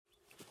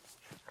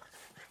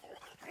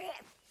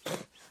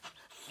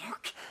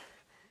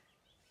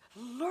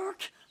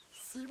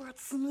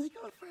Listen to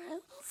your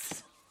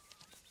friends.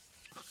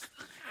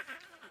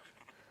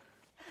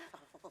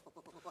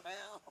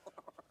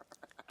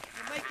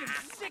 You make him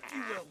sick,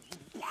 you will.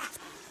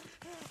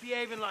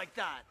 Behaving like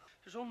that.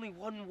 There's only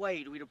one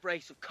way to eat a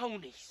brace of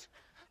conies.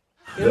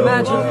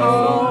 Imagine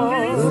all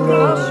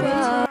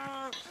this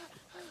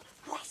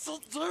What's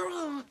it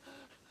doing?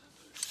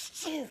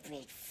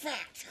 Stupid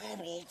fat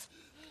habit.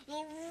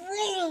 It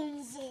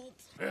ruins it.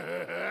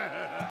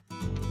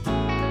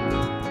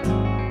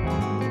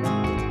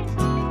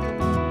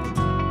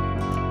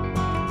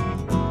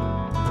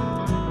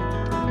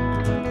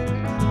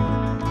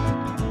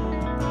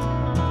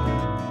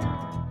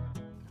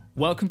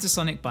 Welcome to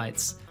Sonic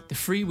Bites, the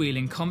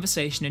freewheeling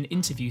conversation and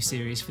interview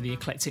series for the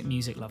eclectic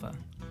music lover.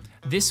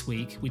 This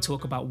week, we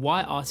talk about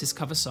why artists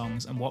cover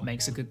songs and what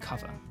makes a good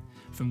cover.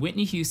 From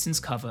Whitney Houston's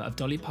cover of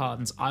Dolly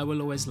Parton's I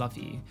Will Always Love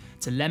You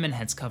to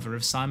Lemonhead's cover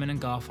of Simon and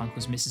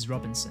Garfunkel's Mrs.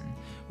 Robinson,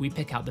 we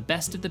pick out the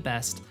best of the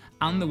best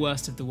and the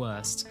worst of the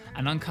worst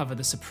and uncover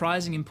the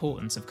surprising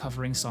importance of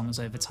covering songs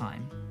over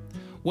time.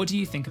 What do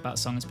you think about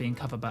songs being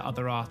covered by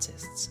other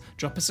artists?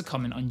 Drop us a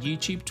comment on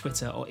YouTube,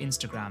 Twitter, or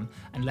Instagram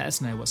and let us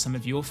know what some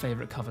of your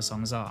favourite cover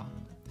songs are.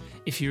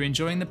 If you're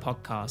enjoying the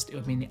podcast, it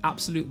would mean the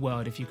absolute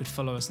world if you could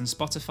follow us on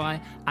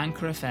Spotify,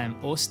 Anchor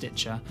FM, or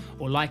Stitcher,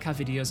 or like our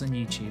videos on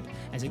YouTube,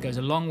 as it goes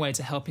a long way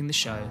to helping the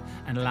show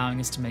and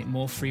allowing us to make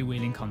more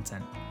freewheeling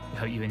content. We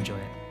hope you enjoy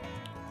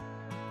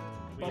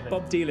it.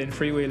 Bob Dylan,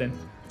 freewheeling.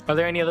 Are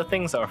there any other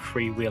things that are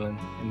freewheeling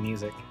in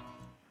music?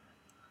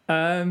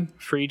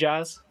 Free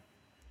jazz?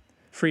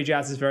 Free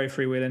jazz is very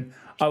freewheeling.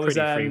 I was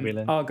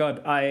freewheeling. Oh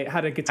god, I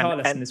had a guitar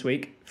lesson this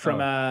week from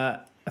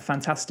a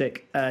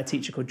fantastic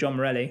teacher called John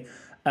Morelli,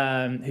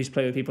 who's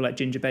played with people like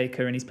Ginger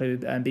Baker, and he's played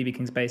with BB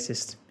King's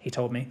bassist. He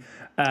told me.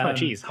 How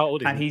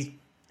old is he?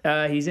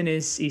 And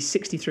he's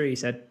 63. He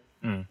said.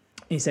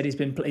 He said he's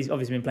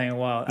obviously been playing a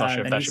while. Not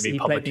sure if that should be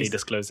publicly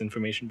disclosed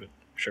information, but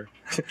sure.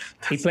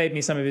 He played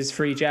me some of his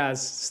free jazz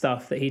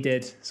stuff that he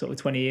did sort of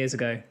 20 years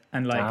ago,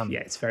 and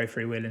it's very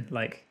freewheeling.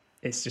 Like,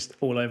 it's just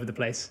all over the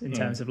place in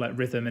terms of like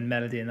rhythm and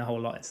melody and the whole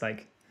lot. It's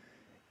like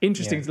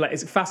interesting,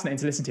 it's fascinating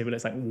to listen to, but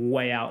it's like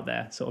way out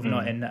there, sort of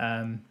not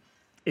in.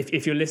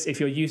 If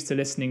you're used to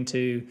listening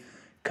to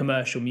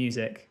commercial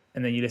music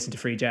and then you listen to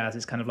free jazz,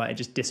 it's kind of like it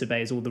just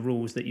disobeys all the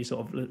rules that you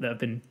that have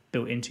been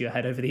built into your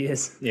head over the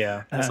years.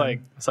 Yeah, it's like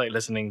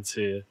listening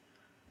to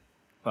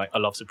like I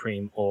Love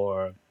Supreme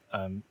or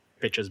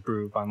Bitches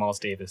Brew by Miles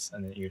Davis,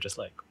 and then you're just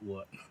like,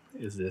 what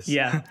is this?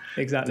 Yeah,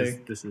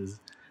 exactly. this is.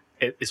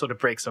 It sort of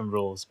breaks some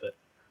rules, but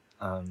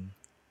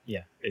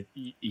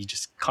you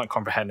just can't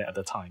comprehend it at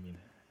the time, you know.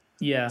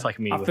 Yeah, it's like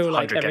me. I feel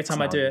like every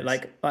time I do it,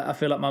 like I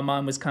feel like my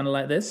mind was kind of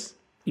like this,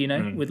 you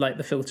know, with like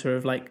the filter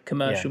of like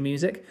commercial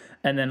music,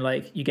 and then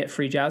like you get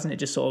free jazz, and it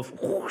just sort of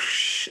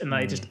whoosh, and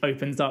like it just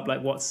opens up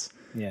like what's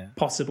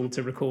possible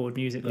to record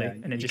musically,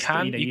 and it just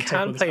you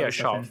can play a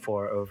sharp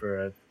four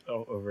over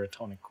a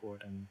tonic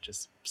chord and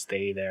just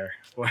stay there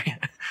for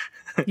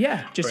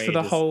just for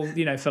the whole,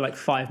 for like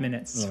 5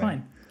 minutes. It's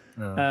fine.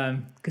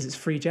 Because it's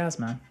free jazz,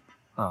 man.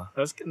 Oh,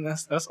 that's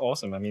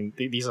awesome. I mean,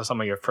 these are some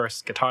of your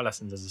first guitar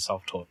lessons as a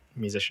self-taught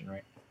musician,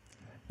 right?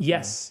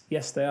 Yes,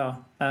 they are.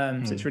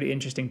 So it's really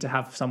interesting to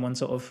have someone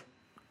sort of,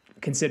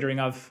 considering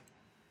I've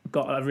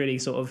got a really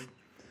sort of,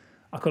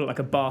 I call it like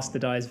a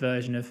bastardized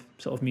version of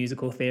sort of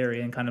musical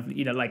theory and kind of,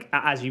 like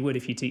as you would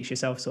if you teach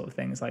yourself sort of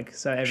things. Like,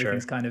 so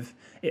everything's kind of,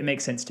 it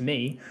makes sense to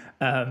me.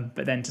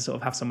 But then to sort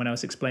of have someone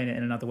else explain it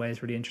in another way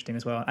is really interesting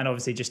as well. And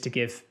obviously just to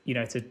give,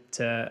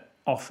 to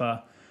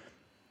offer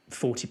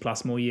 40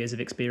 plus more years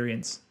of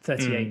experience,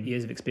 38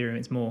 years of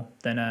experience more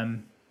than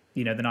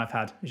I've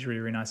had, which is really,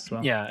 really nice as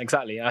well. Yeah,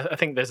 exactly. I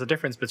think there's a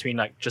difference between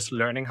like just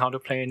learning how to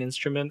play an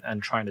instrument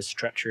and trying to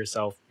stretch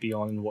yourself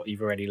beyond what you've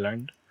already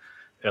learned.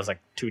 There's like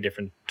two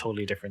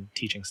totally different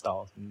teaching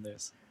styles in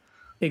this.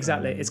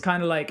 Exactly. It's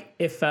kind of like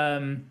if,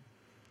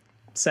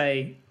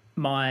 say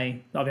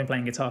I've been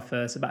playing guitar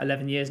for about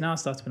 11 years now. I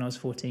started when I was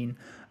 14.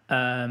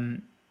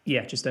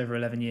 Just over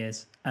 11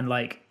 years. And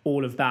like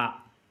all of that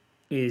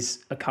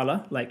is a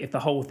color. Like if the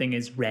whole thing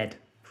is red,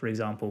 for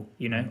example,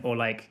 or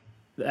like,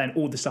 and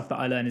all the stuff that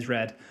I learn is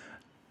red,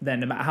 then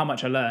no matter how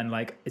much I learn,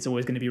 like it's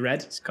always going to be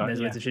red. There's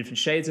loads of different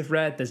shades of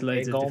red. There's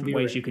loads of different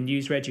ways you can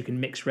use red. You can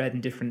mix red in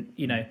different,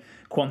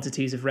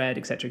 quantities of red,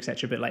 etc.,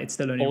 etc. But like it's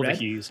still only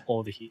red.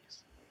 All the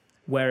hues.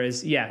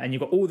 Whereas, and you've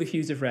got all the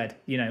hues of red,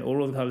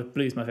 all the colors.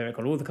 Blue is my favorite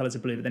color. All the colors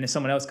of blue. But then if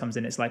someone else comes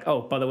in, it's like,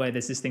 oh, by the way,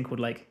 there's this thing called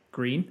like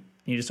green.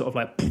 And you're just sort of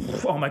like,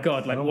 oh my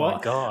god, like what?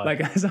 My god. Like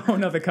there's a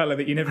whole other color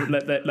that you never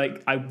that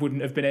like I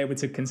wouldn't have been able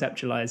to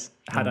conceptualize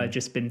had I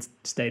just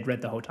stayed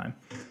red the whole time,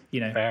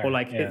 Fair, or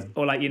like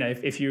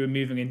if you were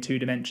moving in 2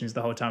 dimensions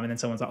the whole time, and then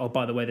someone's like, oh,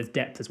 by the way, there's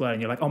depth as well,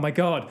 and you're like, oh my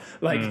god,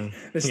 like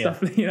there's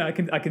stuff, I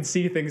can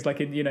see things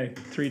like in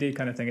 3D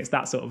kind of thing. It's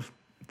that sort of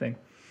thing,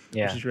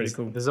 which is really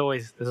cool. There's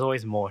always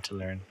more to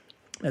learn.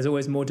 There's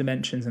always more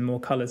dimensions and more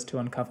colors to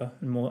uncover,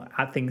 and more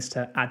things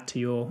to add to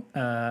your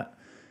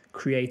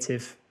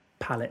creative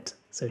palette,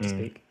 so to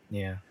speak.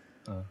 Yeah.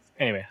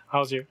 Anyway,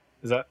 has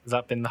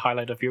that been the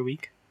highlight of your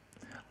week?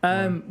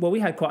 Well, we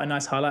had quite a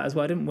nice highlight as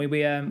well, didn't we?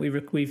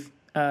 We've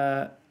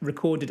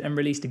recorded and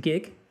released a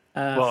gig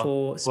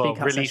for Speak Out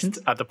released Sessions.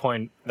 at the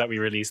point that we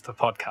released the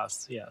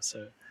podcast. Yeah,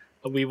 so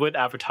we would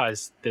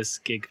advertise this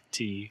gig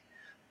to you,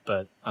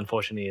 but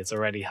unfortunately, it's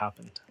already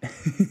happened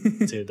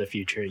to the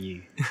future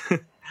you.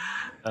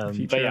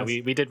 But yeah,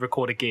 we did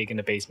record a gig in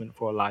the basement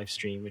for a live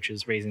stream, which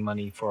is raising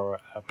money for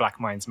Black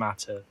Minds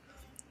Matter,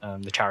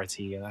 the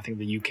charity, and I think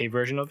the UK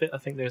version of it. I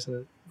think there's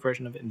a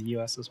version of it in the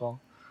US as well.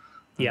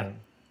 Yeah.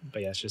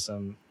 But yeah, it's just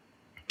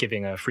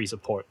giving a free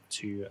support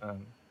to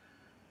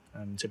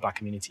Black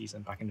communities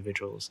and Black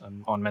individuals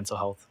on mental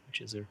health,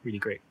 which is a really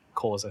great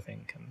cause, I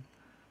think. And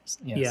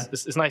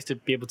it's nice to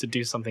be able to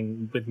do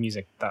something with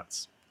music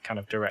that's kind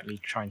of directly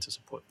trying to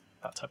support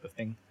that type of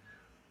thing.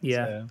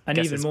 Yeah, So, and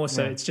even more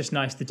so, yeah. it's just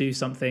nice to do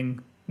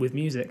something with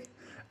music,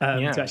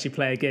 to actually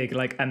play a gig.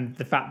 And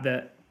the fact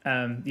that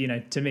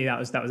to me that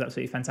was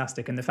absolutely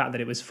fantastic, and the fact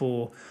that it was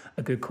for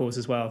a good cause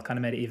as well kind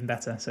of made it even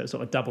better. So it's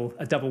sort of a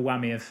double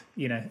whammy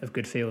of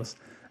good feels.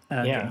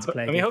 Getting to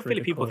play a gig for a hopefully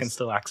good people cause. can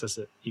still access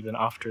it even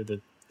after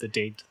the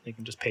date. They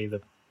can just pay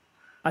the.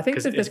 I think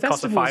 'cause the it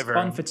costs a festival's £5.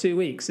 on for 2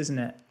 weeks, isn't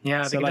it?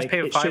 Yeah, So, they can just pay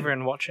a it should- £5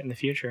 and watch it in the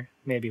future.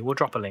 Maybe we'll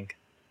drop a link.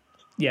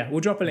 Yeah, we'll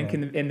drop a link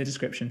in the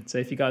description. So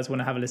if you guys want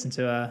to have a listen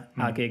to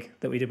our gig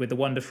that we did with the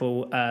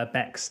wonderful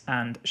Bex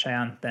and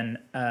Cheyenne, then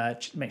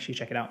make sure you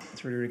check it out.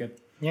 It's really, really good.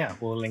 Yeah,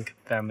 we'll link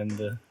them in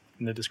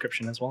the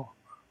description as well.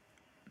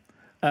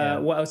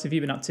 What else have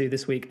you been up to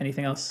this week?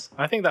 Anything else?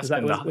 I think that's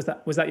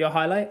Was that your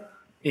highlight?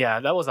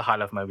 Yeah, that was the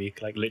highlight of my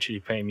week. Like literally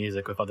playing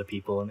music with other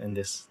people in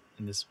this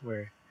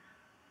weird,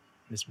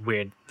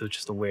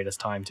 just the weirdest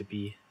time to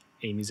be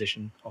a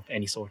musician of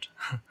any sort.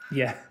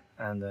 Yeah.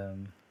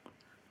 And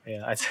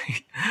I'd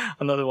say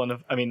another one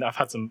of. I've been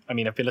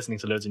listening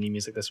to loads of new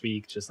music this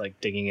week, just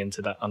like digging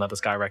into that Another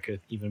Sky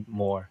record even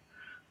more,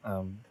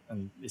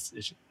 and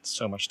it's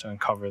so much to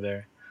uncover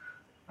there.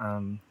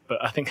 But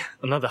I think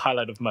another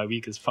highlight of my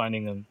week is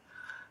finding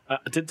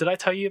did I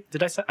tell you?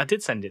 I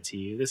did send it to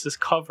you. There's this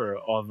cover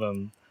of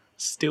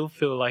 "Still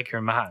Feel Like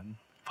Your Man"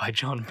 by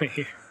John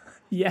Mayer.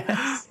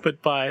 Yes. but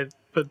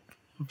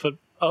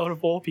out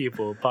of all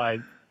people, by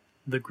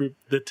the group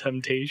The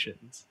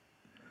Temptations.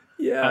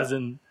 Yeah. As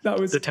in that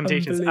was The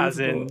Temptations, as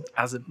in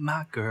unbelievable.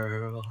 My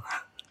Girl.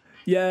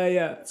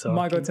 Yeah. So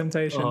My God,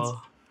 Temptations.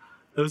 Oh,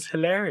 it was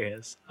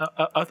hilarious.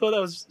 I thought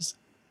that was.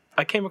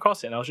 I came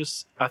across it, and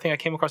I think I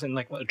came across it in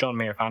like a John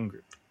Mayer fan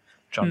group,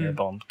 John Mayer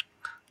Bond,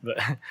 but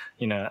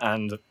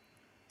and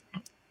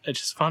I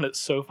just found it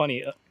so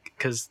funny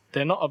because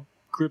they're not a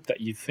group that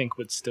you think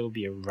would still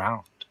be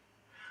around.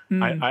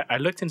 I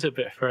looked into it a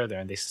bit further,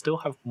 and they still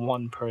have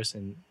one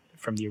person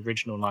from the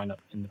original lineup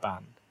in the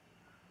band.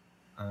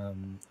 I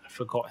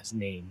forgot his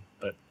name,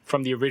 but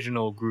from the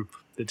original group,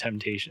 The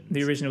Temptations.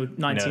 The original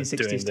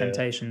 1960s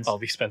Temptations.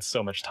 We spent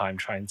so much time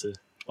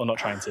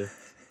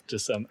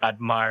just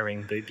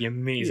admiring the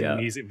amazing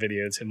music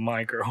video to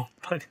My Girl.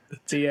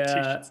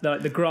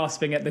 The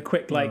grasping at the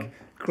quick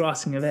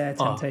grasping of air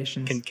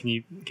Temptations. Can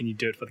you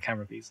do it for the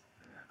camera, please?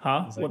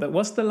 Huh?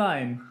 What's the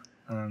line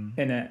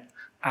in it?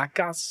 I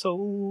got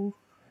so.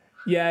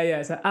 Yeah.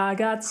 It's like, I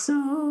got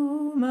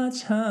so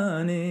much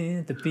honey,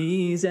 the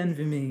bees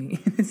envy me.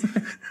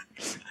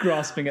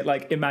 Grasping at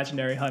like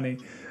imaginary honey.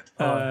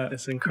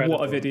 It's incredible.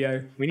 What a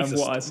video.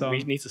 What a song.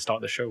 We need to start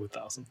the show with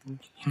that or something.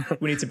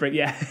 We need to bring,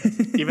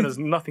 Even there's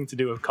nothing to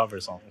do with cover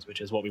songs, which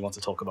is what we want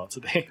to talk about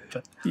today.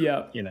 But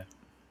yeah.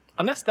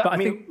 Unless that,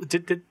 But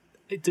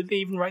did they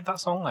even write that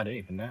song? I don't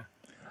even know.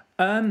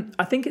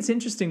 I think it's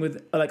interesting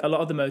with like a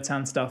lot of the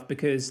Motown stuff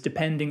because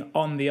depending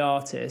on the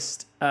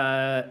artist,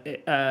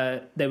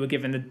 they were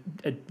given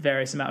a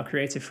various amount of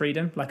creative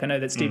freedom. Like I know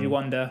that Stevie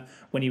Wonder,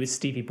 when he was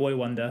Stevie Boy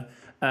Wonder,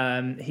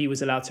 he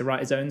was allowed to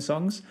write his own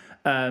songs.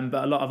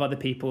 But a lot of other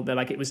people, they're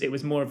like it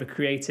was more of a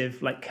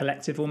creative like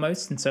collective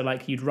almost, and so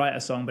like you'd write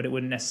a song, but it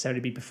wouldn't necessarily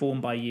be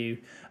performed by you.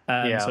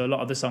 So a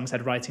lot of the songs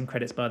had writing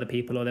credits by other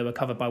people, or they were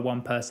covered by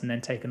one person,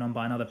 then taken on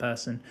by another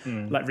person.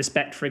 Like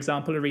Respect, for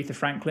example, Aretha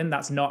Franklin.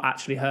 That's not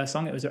actually her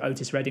song; it was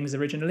Otis Redding's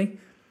originally.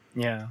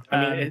 Yeah,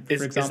 I mean,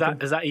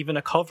 is that even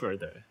a cover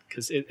though?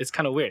 Because it's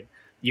kind of weird.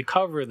 You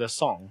cover the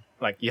song,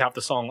 like you have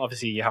the song.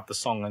 Obviously, you have the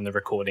song and the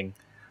recording,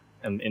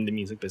 in the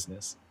music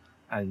business,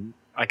 and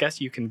I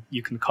guess you can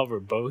cover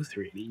both.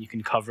 Really, you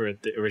can cover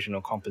the original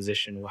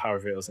composition or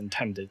however it was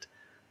intended.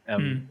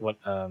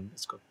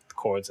 It's got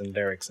chords and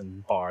lyrics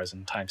and bars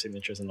and time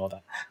signatures and all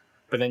that.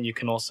 But then you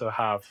can also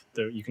have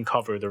you can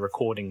cover the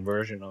recording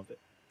version of it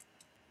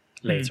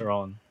later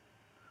on.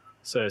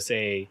 So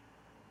say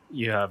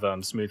you have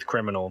Smooth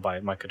Criminal by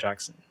Michael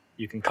Jackson.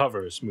 You can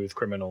cover Smooth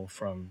Criminal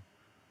from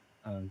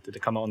did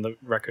it come out on the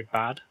record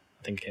Bad?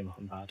 I think it came out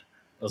on Bad.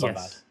 It was on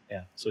Bad.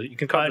 Yeah. So you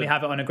can cover I only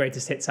have it on a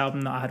Greatest Hits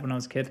album that I had when I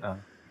was a kid.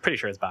 Pretty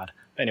sure it's Bad.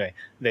 Anyway,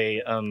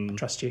 they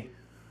Trust you.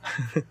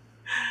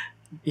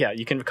 Yeah,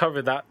 you can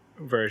cover that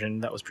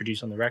version that was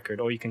produced on the record,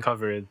 or you can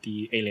cover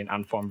the Alien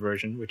Ant Farm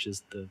version, which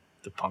is the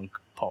punk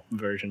pop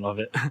version of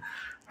it.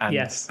 And,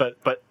 yes. But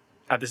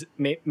at this,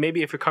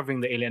 maybe if you're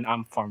covering the Alien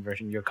Ant Farm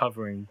version, you're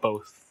covering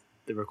both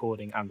the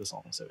recording and the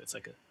song, so it's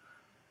like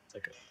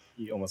It's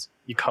like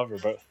you cover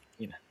both.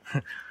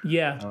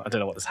 Yeah, I don't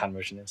know what this hand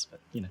motion is, but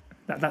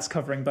that's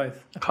covering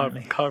both.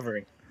 Apparently.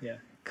 Covering. Yeah.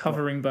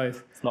 Covering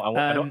both. It's not.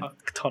 I don't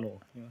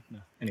tunnel. No.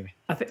 Anyway.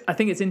 I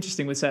think it's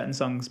interesting with certain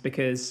songs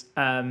because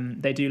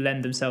they do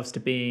lend themselves to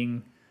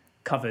being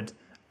covered,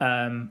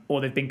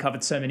 or they've been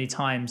covered so many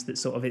times that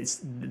sort of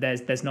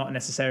there's not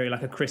necessarily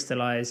like a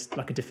crystallized,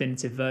 like a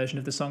definitive version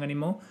of the song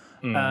anymore,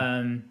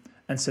 and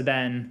so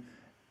then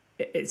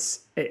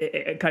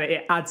it kind of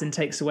adds and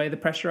takes away the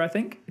pressure, I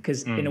think,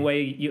 because in a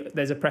way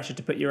there's a pressure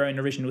to put your own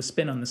original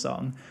spin on the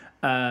song,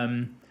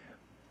 and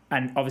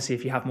obviously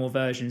if you have more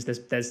versions,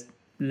 there's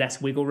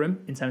less wiggle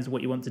room in terms of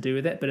what you want to do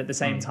with it, but at the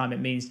same time it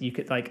means you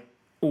could like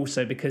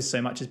also, because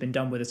so much has been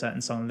done with a certain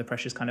song, the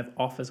pressure's kind of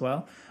off as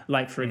well.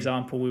 Like for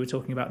example, we were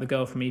talking about the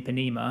girl from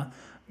Ipanema.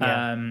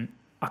 I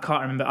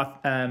can't remember. I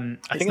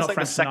think it's like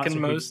the second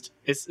most.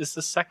 It's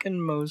the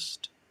second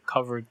most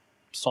covered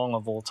song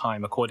of all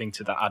time, according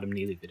to the Adam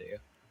Neely video.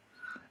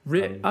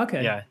 Really?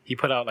 Okay. Yeah, he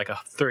put out like a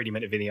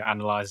 30-minute video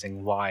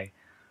analyzing why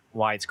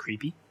it's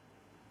creepy,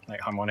 like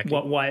harmonically.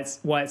 Why it's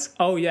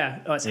oh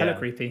yeah, it's hella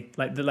creepy.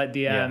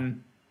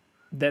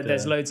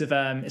 There's loads of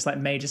it's like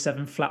major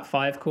 7 flat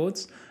 5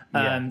 chords.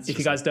 If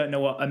you guys don't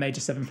know what a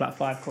major 7 flat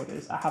 5 chord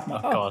is, I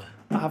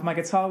have my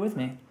guitar with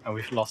me, and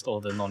we've lost all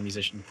the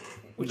non-musician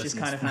which listeners. is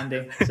kind of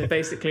handy. So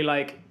basically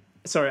a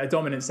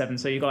dominant 7,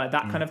 so you got like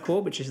that kind of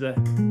chord, which is the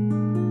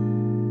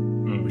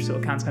which sort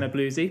of sounds kind of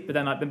bluesy, but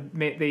then like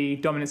the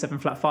dominant 7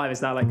 flat 5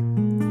 is that like,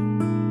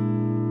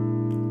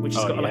 which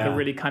has got like a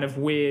really kind of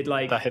weird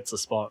like that hits the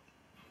spot.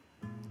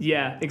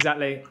 Yeah,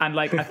 exactly. And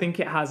like I think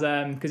it has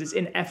because it's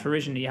in F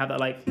originally, you have that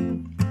like,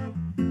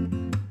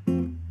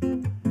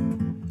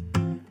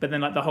 but then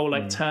like the whole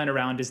like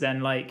turnaround is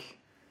then like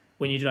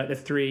when you do like the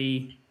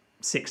 3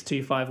 6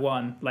 2 5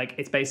 1, like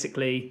it's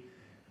basically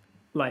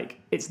like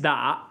it's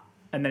that,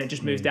 and then it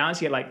just moves down,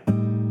 so you get like,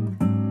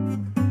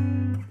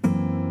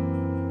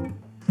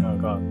 oh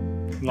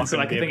god. So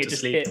like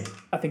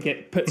I think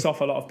it puts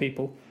off a lot of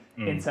people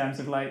in terms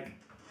of like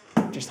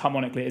just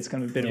harmonically it's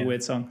kind of a bit of a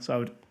weird song.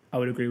 So I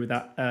would agree with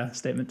that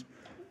statement.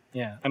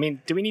 Yeah, I mean,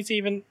 do we need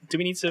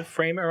to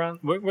frame it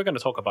around? We're going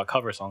to talk about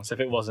cover songs if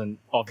it wasn't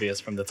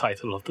obvious from the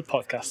title of the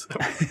podcast.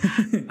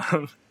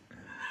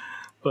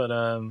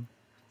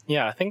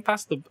 Yeah, I think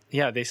that's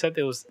they said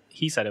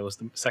he said it was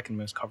the second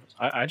most covered.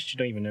 I actually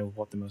don't even know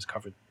what the most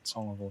covered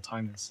song of all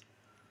time is.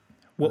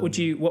 What would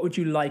you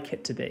like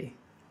it to be?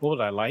 What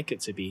would I like it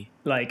to be?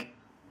 Like,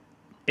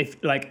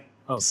 if like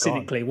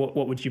cynically, what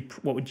would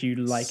you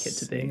like it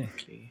to be?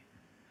 Cynically.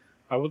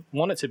 I would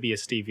want it to be a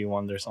Stevie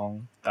Wonder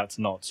song that's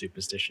not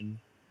Superstition.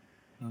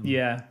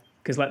 Yeah,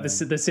 because like the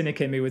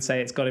cynic in me would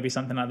say it's got to be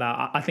something like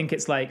that. I think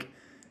it's like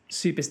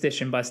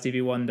Superstition by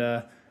Stevie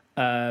Wonder,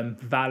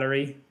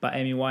 Valerie by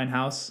Amy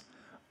Winehouse,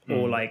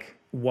 or like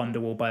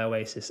Wonderwall by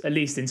Oasis. At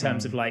least in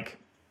terms of like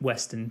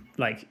Western,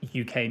 like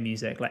UK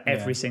music. Like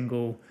every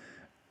single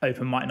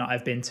open mic night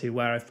I've been to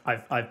where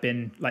I've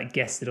been like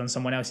guested on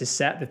someone else's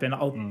set, they've been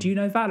like, oh, do you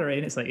know Valerie?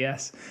 And it's like,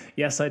 yes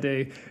I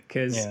do,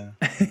 because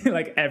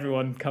like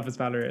everyone covers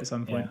Valerie at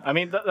some point. I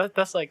mean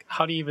that's like,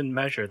 how do you even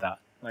measure that?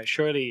 Like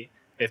surely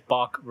if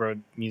Bach wrote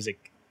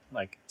music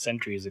like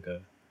centuries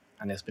ago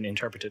and it's been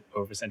interpreted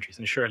over centuries,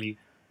 and surely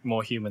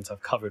more humans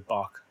have covered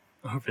Bach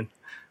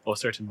or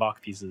certain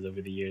Bach pieces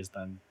over the years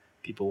than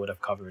people would have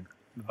covered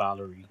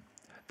Valerie.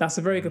 That's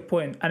a very good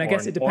point, and I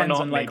guess it depends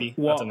on like maybe.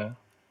 what I don't know.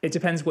 It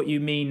depends what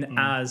you mean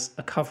as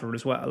a cover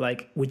as well.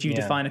 Like, would you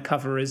define a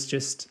cover as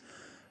just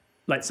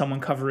like someone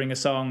covering a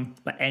song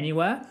like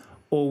anywhere,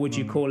 or would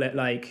you call it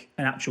like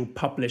an actual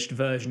published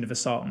version of a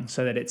song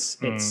so that it's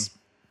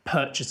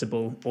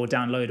purchasable or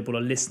downloadable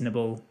or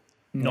listenable,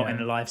 not in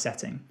a live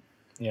setting?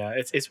 Yeah,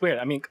 it's weird.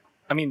 I mean,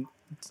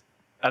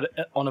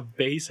 on a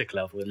basic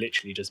level, it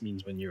literally just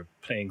means when you're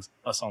playing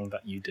a song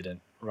that you didn't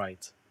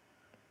write,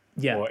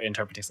 or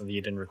interpreting something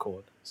you didn't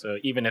record. So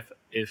even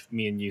if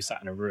me and you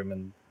sat in a room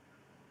and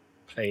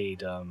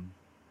played I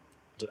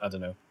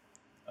don't know,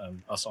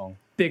 a song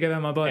Bigger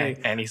Than My Body,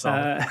 any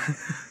song,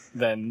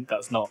 then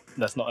that's not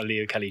a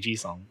Leo Kelly G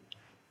song.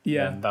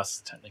 Then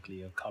that's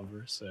technically a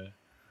cover. So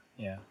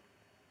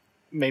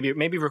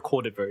maybe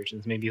recorded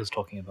versions. Maybe he was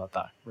talking about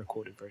that,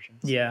 recorded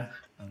versions. But,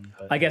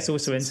 I guess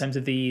also in terms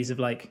of the ease of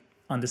like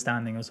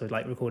understanding, also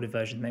like recorded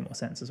versions make more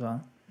sense as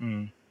well. I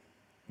mean,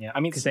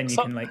 because then you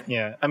can like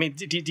I mean,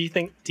 do you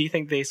think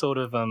they sort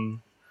of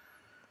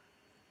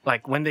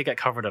like when they get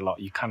covered a lot,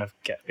 you kind of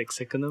get a bit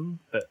sick of them,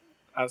 but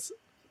as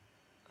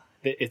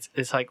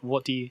it's like,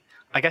 what do you?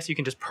 I guess you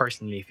can just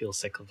personally feel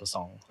sick of a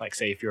song. Like,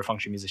 say if you're a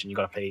function musician, you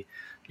got to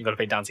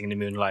play Dancing in the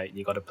Moonlight,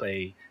 you got to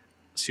play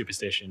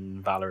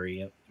Superstition,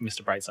 Valerie,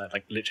 Mr. Brightside,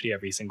 like literally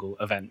every single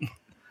event.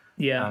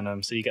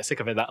 And so you get sick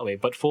of it that way.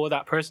 But for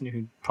that person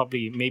who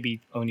probably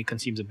maybe only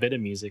consumes a bit of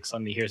music,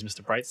 suddenly hears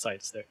Mr. Brightside,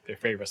 it's their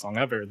favorite song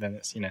ever, then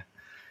it's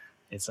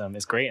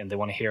it's great, and they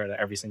want to hear it at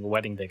every single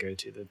wedding they go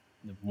to, the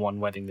one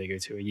wedding they go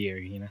to a year,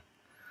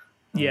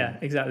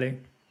 exactly.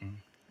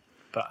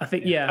 But I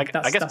think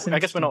I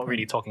guess we're not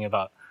really talking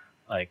about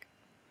like,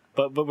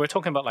 but we're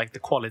talking about like the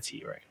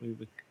quality, right?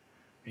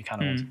 we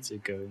kind of wanted to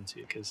go into,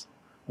 because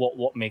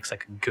what makes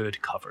like a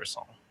good cover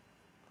song?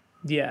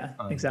 Yeah,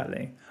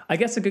 exactly. I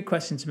guess a good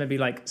question to maybe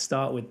like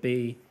start with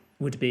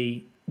would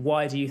be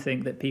why do you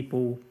think that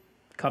people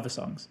cover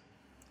songs?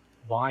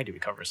 Why do we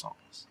cover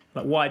songs?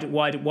 Like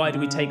why do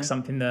we take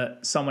something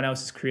that someone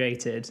else has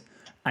created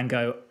and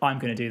go, I'm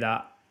going to do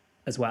that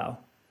as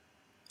well?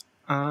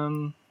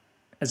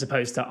 As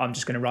opposed to I'm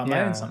just going to write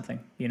my own something,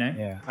 you know?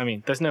 Yeah, I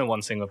mean, there's no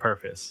one single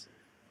purpose,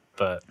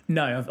 but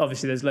no,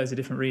 obviously there's loads of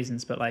different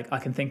reasons, but like I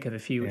can think of a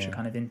few which are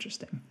kind of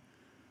interesting.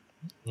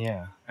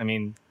 Yeah, I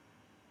mean,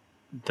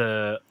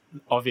 the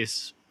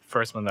obvious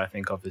first one that I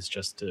think of is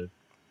just to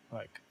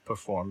like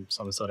perform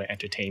some sort of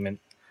entertainment,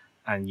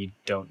 and you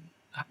don't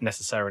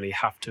necessarily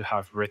have to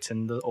have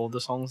written all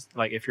the songs.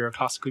 Like if you're a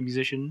classical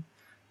musician,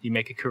 you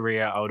make a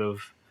career out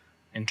of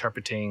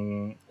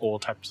interpreting all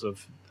types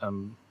of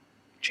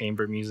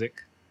chamber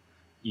music.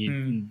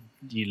 You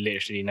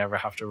literally never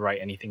have to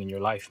write anything in your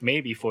life.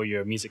 Maybe for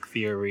your music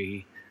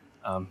theory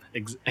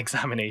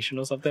examination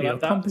or something like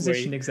that.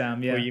 Composition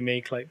exam, yeah. Where you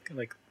make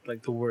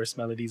like the worst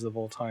melodies of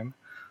all time.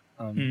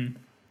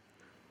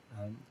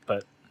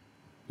 But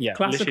yeah,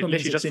 classical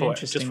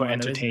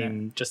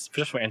literally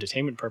just for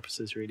entertainment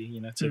purposes, really.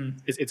 You know,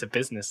 it's a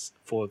business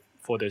for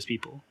those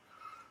people.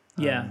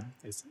 Yeah,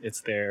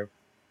 it's their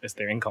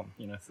income.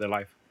 You know, it's their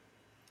life.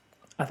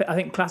 I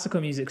think classical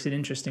music's an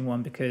interesting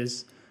one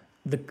because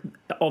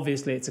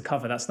obviously it's a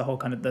cover. That's the whole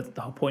kind of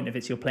the whole point of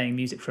it. You're playing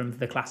music from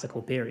the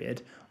classical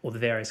period or the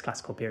various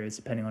classical periods,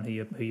 depending on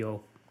who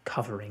you're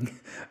covering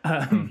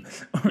or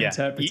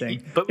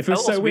interpreting. But it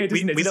feels so weird,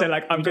 isn't it? To say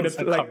like I'm going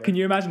to like. Can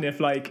you imagine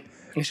if like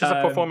it's just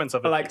a performance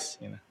of it? Like,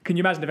 you know? Can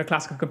you imagine if a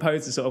classical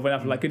composer sort of went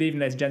up like, "Good evening,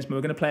 ladies and gentlemen,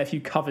 we're going to play a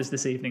few covers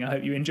this evening. I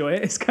hope you enjoy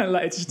it." It's kind of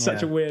like it's just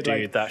such a weird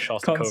dude. That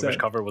Shostakovich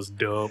cover was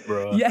dope,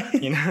 bro. Yeah,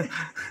 you know.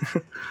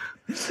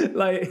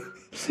 Like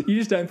you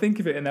just don't think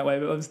of it in that way,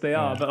 but obviously they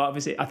are. But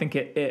obviously, I think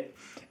it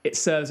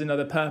serves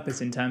another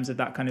purpose in terms of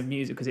that kind of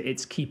music because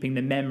it's keeping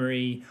the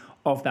memory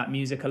of that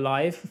music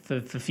alive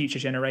for future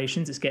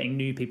generations. It's getting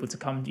new people to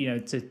come, you know,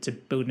 to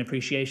build an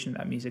appreciation of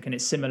that music, and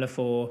it's similar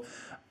for.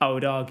 I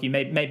would argue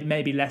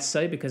maybe less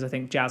so because I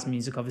think jazz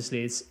music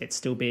obviously it's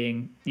still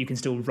being you can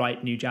still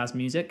write new jazz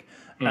music,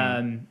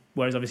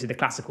 whereas obviously the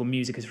classical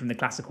music is from the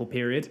classical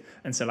period,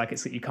 and so like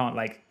you can't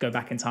like go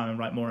back in time and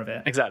write more of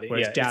it. Exactly.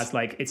 Whereas jazz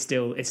like it's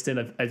still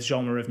a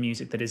genre of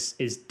music that is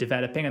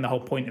developing, and the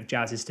whole point of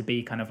jazz is to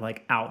be kind of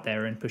like out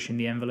there and pushing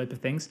the envelope of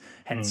things.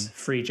 Hence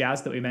free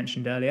jazz that we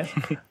mentioned earlier.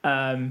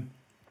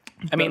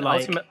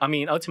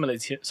 Ultimately.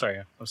 Sorry,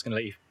 I was going to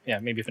let you.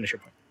 Yeah, maybe finish your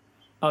point.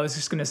 I was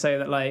just going to say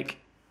that like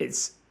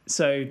it's.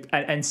 So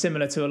and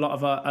similar to a lot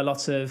of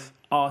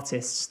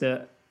artists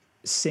that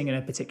sing in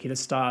a particular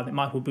style. I think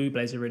Michael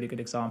Bublé is a really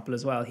good example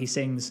as well. He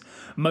sings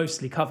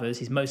mostly covers.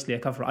 He's mostly a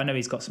cover. I know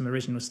he's got some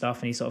original stuff,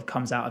 and he sort of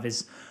comes out of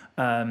his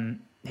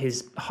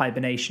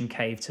hibernation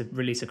cave to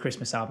release a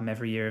Christmas album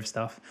every year of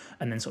stuff,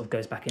 and then sort of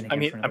goes back in again. I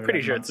mean, I'm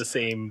pretty sure months. It's the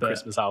same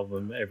Christmas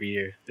album every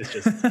year. It's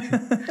just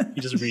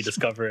you just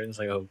rediscover it, and it's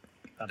like, oh,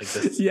 that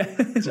exists. Yeah.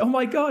 Oh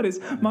my God, it's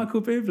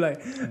Michael Bublé.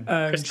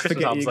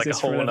 Christmas album's like a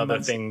whole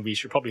other thing we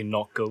should probably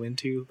not go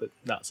into, but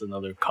that's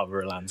another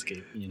cover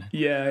landscape, you know.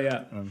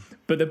 Yeah.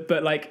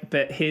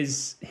 But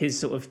his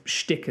sort of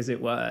shtick, as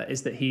it were,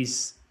 is that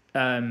he's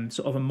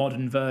sort of a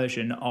modern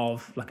version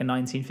of like a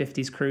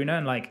 1950s crooner,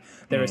 and like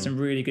there are some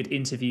really good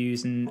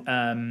interviews and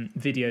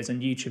videos on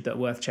YouTube that are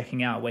worth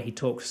checking out where he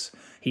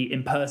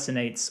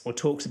impersonates or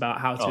talks about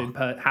how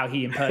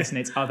he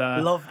impersonates other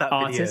Love that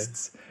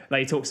artists. Video.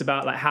 Like he talks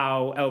about like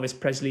how Elvis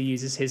Presley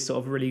uses his sort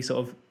of really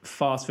sort of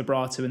fast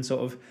vibrato and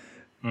sort of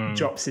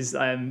drops his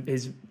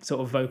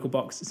sort of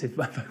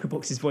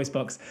his voice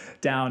box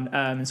down,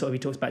 and sort of he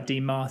talks about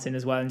Dean Martin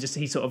as well, and just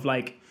he sort of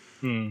like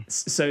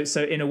so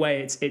in a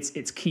way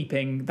it's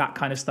keeping that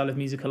kind of style of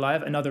music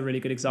alive. Another really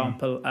good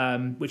example,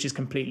 which is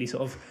completely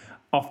sort of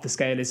off the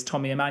scale, is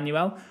Tommy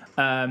Emmanuel,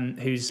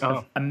 who's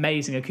an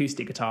amazing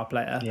acoustic guitar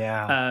player.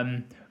 Yeah.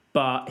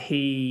 But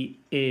he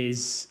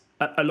is.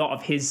 A lot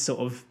of his sort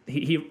of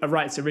he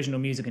writes original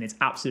music, and it's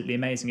absolutely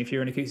amazing. If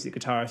you're an acoustic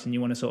guitarist and you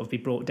want to sort of be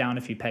brought down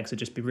a few pegs or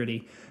just be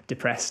really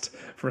depressed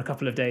for a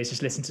couple of days,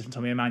 just listen to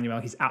Tommy Emmanuel.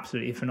 He's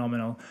absolutely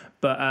phenomenal.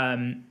 But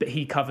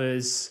he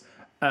covers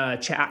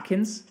Chet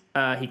Atkins,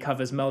 he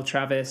covers Mel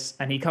Travis,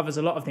 and he covers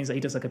a lot of things. Like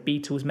he does like a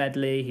Beatles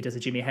medley, he does a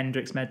Jimi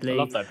Hendrix medley. I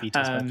love that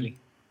Beatles medley.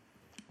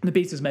 The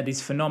Beatles medley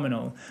is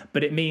phenomenal,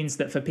 but it means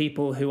that for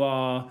people who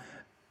are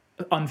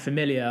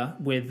unfamiliar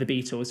with the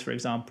Beatles, for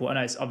example, I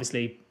know it's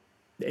obviously.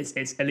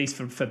 It's at least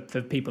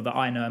for people that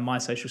I know in my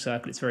social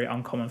circle, it's very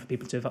uncommon for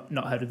people to have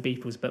not heard of the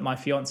Beatles. But my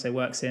fiance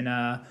works in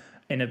a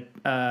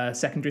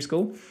secondary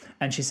school,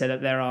 and she said that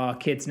there are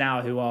kids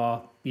now who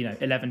are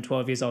 11,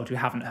 12 years old who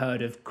haven't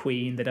heard of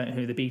Queen. They don't know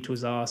who the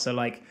Beatles are. So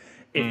like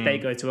if they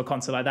go to a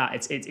concert like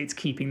that, it's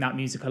keeping that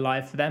music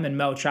alive for them. And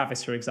Mel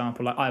Travis, for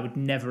example, like I would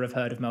never have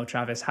heard of Mel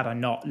Travis had I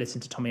not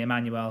listened to Tommy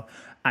Emmanuel.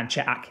 And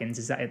Chet Atkins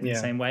is that in the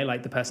same way,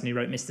 like the person who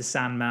wrote Mr.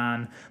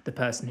 Sandman, the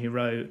person who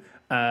wrote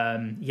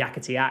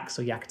Yakety Axe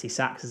or Yakety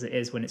Sax as it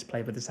is when it's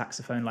played with the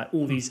saxophone, like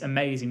all these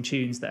amazing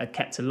tunes that are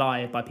kept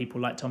alive by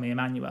people like Tommy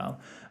Emmanuel.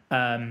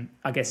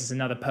 I guess it's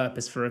another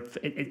purpose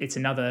it's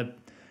another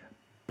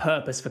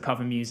purpose for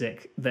cover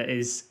music that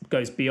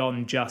goes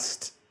beyond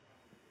just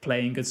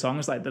playing good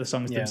songs. Like the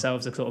songs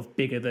themselves are sort of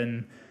bigger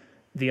than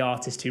the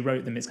artist who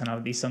wrote them. It's kind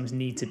of these songs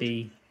need to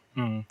be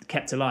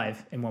kept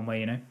alive in one way,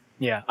 you know?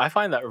 Yeah, I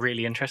find that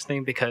really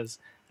interesting because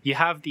you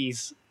have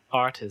these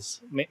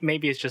artists.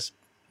 Maybe it's just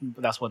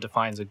that's what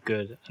defines a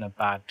good and a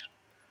bad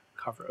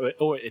cover,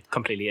 or it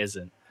completely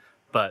isn't.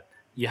 But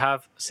you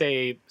have,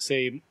 say,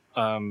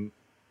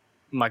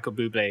 Michael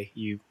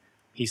Bublé.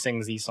 He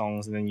sings these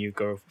songs, and then you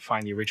go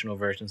find the original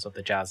versions of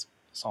the jazz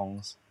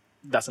songs.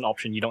 That's an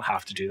option. You don't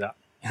have to do that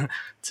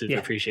to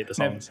appreciate the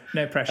songs.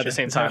 No pressure. At the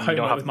same There's no time, you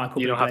don't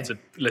homework have to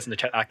listen to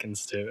Chet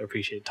Atkins to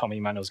appreciate Tommy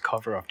Emmanuel's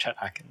cover of Chet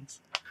Atkins.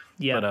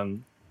 Yeah.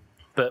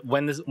 But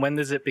when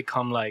does it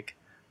become like,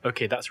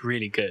 okay, that's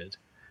really good,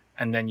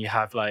 and then you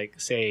have like,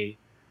 say,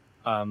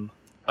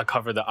 a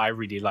cover that I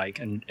really like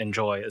and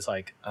enjoy is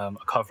like a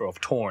cover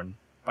of Torn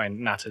by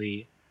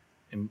Natalie.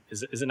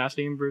 Is it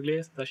Natalie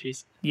Imbruglia that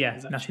she's? Yeah,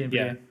 Natalie Imbruglia.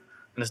 Yeah,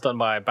 and it's done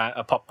by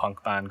a pop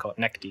punk band called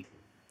Neck Deep,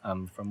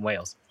 from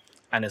Wales,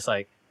 and it's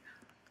like,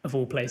 of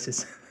all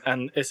places.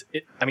 And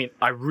I mean,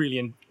 I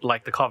really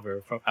like the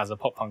cover as a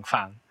pop punk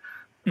fan,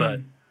 but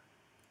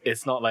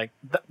it's not like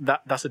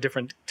that's a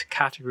different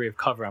category of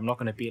cover. I'm not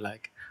going to be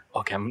like,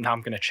 okay, now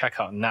I'm going to check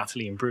out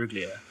Natalie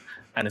Imbruglia,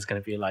 and it's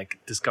going to be like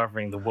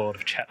discovering the world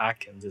of Chet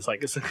Atkins. It's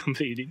like, it's a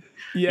completely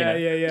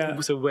yeah.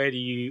 So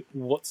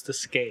what's the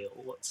scale?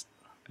 What's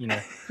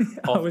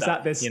I was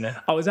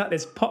at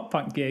this pop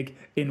punk gig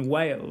in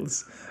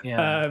Wales.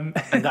 Yeah,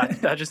 and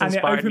that just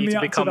inspired me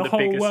to become the whole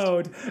biggest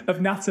world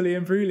of Natalie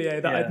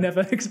Imbruglia that I'd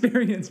never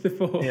experienced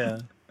before. Yeah.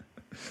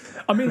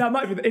 I mean, that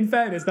might be. In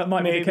fairness, that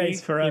might be the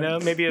case for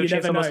maybe it'll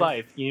change someone's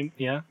life. We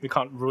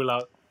can't rule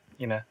out.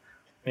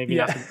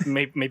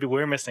 Maybe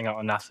we're missing out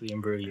on Natalie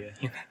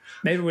Imbruglia.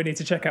 Maybe we need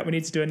to check out. We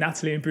need to do a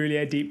Natalie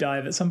Imbruglia deep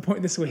dive at some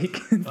point this week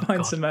and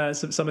find some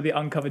of the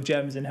uncovered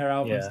gems in her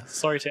albums. Yeah.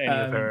 Sorry to any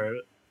of her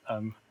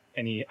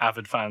any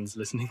avid fans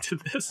listening to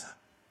this.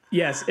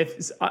 Yes,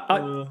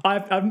 I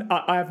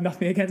have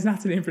nothing against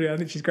Natalie Imbruglia. I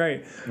think she's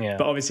great. Yeah.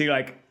 But obviously,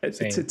 like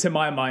to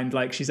my mind,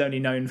 like she's only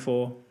known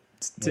for.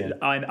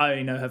 I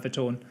only know her for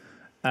Torn.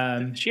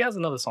 She has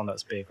another song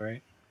that's big,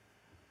 right?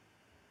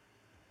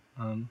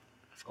 I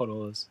forgot what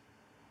it was.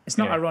 It's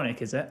not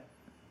ironic, is it?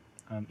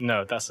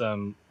 No, that's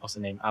what's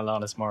her name?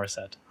 Alanis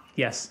Morissette.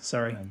 Yes,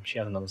 sorry. She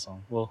has another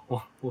song.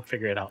 We'll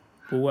figure it out.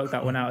 We'll work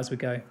that one out as we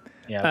go.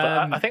 Yeah,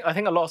 but I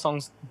think a lot of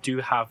songs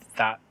do have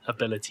that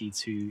ability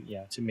to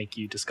make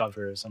you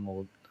discover some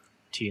old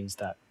tunes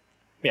that,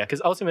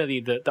 because ultimately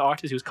the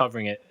artist who's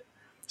covering it,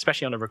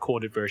 especially on a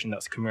recorded version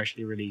that's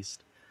commercially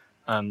released,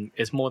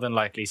 is more than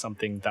likely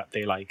something that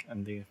they like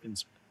and it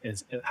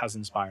has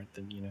inspired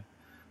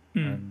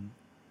them.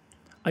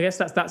 I guess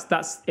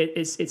that's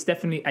it's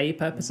definitely a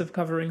purpose of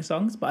covering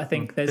songs, but I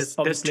think there's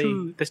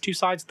two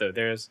sides though.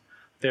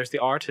 There's the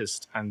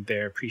artist and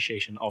their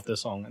appreciation of the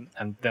song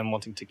and them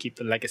wanting to keep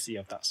the legacy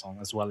of that song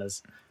as well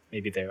as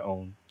maybe their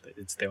own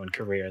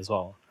career as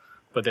well.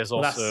 But there's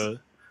also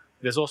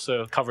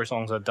cover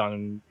songs are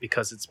done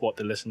because it's what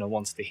the listener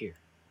wants to hear.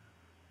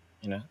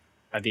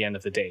 At the end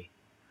of the day,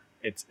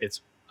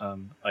 it's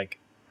like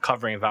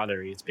covering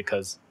Valerie. It's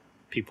because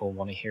people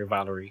want to hear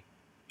Valerie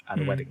at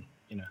a wedding.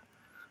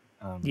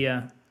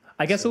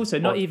 I guess also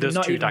not even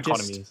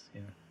dichotomies.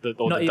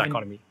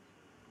 Dichotomy.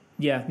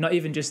 Yeah, not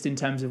even just in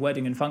terms of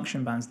wedding and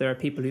function bands. There are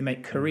people who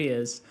make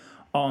careers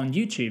on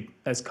YouTube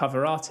as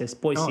cover artists.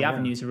 Boise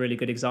Avenue is a really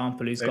good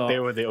example. They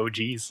were the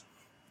OGs.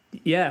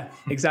 Yeah,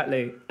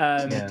 exactly.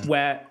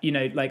 Where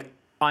like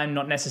I'm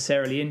not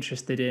necessarily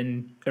interested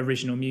in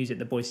original music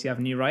that Boise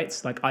Avenue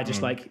writes. Like I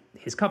just like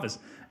his covers,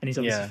 and he's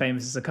obviously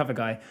famous as a cover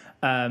guy.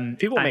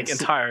 People make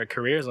entire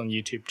careers on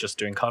YouTube just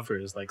doing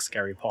covers, like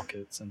Scary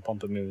Pockets and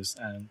Pomplamoose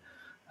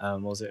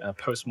and was it a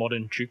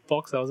Postmodern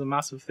Jukebox? That was a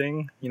massive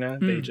thing.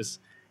 They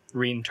just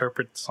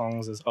reinterpret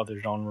songs as other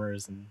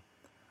genres and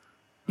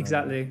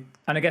exactly.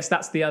 And I guess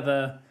that's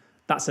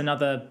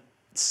another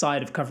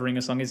side of covering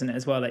a song, isn't it,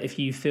 as well? Like if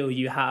you feel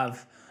you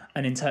have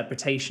an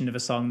interpretation of a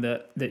song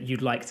that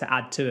you'd like to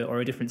add to it,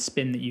 or a different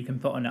spin that you can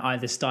put on it,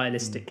 either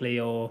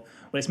stylistically or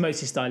it's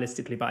mostly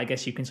stylistically, but I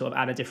guess you can sort of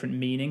add a different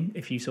meaning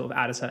if you sort of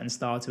add a certain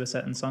style to a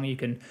certain song. You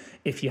can,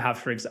 if you have,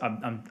 for example,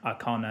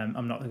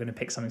 I'm not going to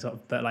pick something sort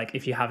of, but like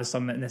if you have a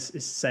song that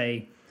is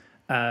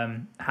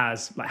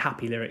has like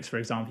happy lyrics, for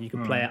example, you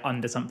can play it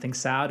under something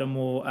sad or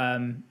more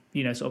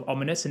sort of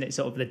ominous, and it's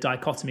sort of the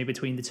dichotomy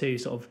between the two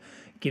sort of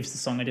gives the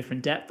song a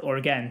different depth. Or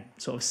again,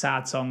 sort of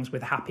sad songs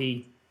with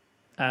happy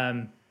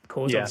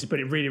chords, obviously put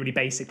it really, really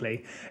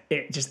basically,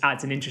 it just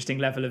adds an interesting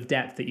level of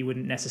depth that you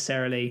wouldn't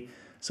necessarily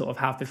sort of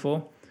have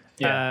before.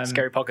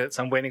 Scary Pockets,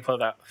 I'm waiting for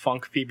that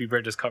funk Phoebe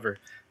Bridgers cover.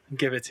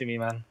 Give it to me,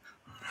 man.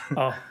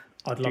 Oh,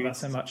 I'd love that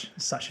so much.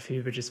 Such a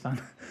Phoebe Bridgers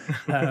fan.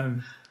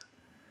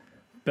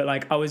 But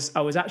like I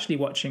was actually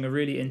watching a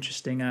really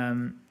interesting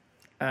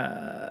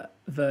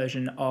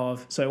version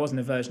of. So it wasn't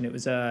a version. It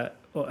was a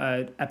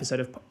episode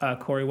of one of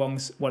Corey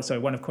Wong's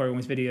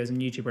videos on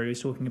YouTube where he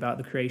was talking about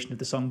the creation of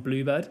the song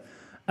Bluebird,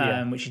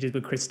 which he did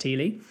with Chris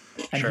Thiele,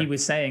 and he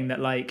was saying that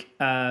like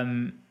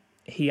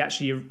he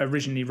actually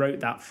originally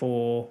wrote that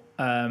for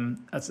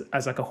as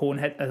like a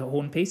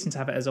horn piece, and to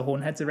have it as a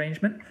hornheads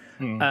arrangement,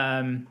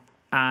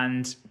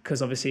 and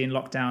because obviously in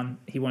lockdown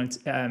he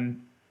wanted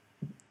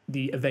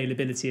the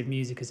availability of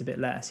music is a bit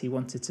less. He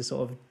wanted to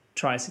sort of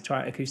try it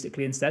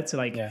acoustically instead. So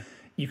like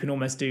you can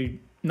almost do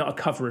not a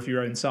cover of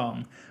your own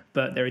song,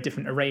 but there are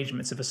different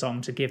arrangements of a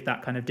song to give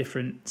that kind of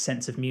different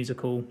sense of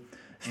musical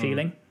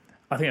feeling.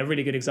 I think a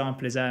really good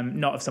example is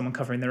not of someone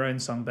covering their own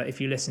song, but if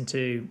you listen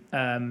to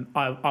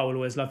I Will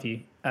Always Love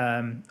You,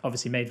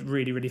 obviously made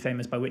really, really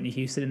famous by Whitney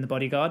Houston in The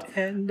Bodyguard.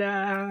 And there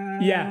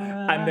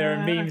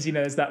are memes, you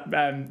know, there's that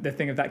the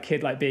thing of that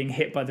kid like being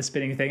hit by the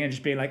spinning thing and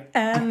just being like,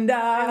 and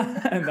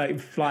like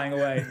flying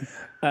away.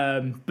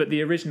 But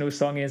the original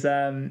song is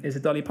a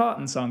Dolly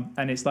Parton song,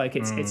 and it's like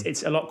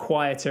it's a lot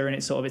quieter, and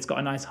it's got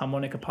a nice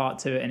harmonica part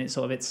to it, and it's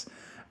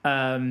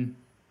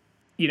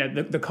you know,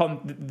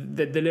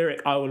 the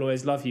lyric "I will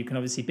always love you" can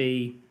obviously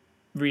be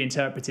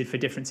reinterpreted for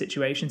different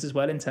situations as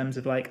well, in terms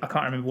of like, I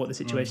can't remember what the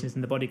situation is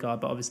in The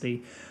Bodyguard, but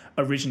obviously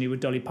originally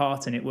with Dolly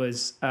Parton it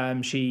was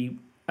she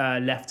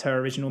left her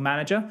original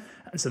manager,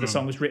 and so the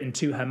song was written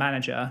to her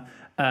manager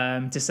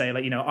to say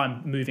like, you know,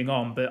 I'm moving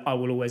on, but I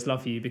will always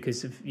love you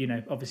because of, you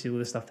know, obviously all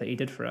the stuff that he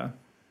did for her.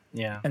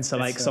 And so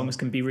like songs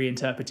can be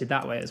reinterpreted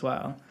that way as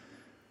well.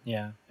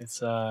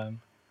 It's I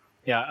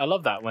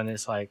love that when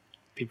it's like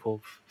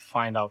people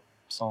find out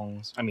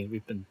songs, I mean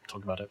we've been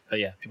talking about it, but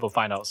people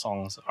find out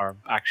songs are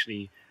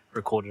actually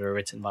recorded or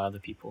written by other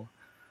people,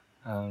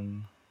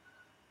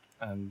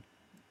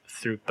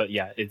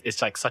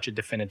 it's like such a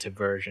definitive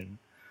version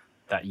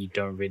that you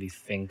don't really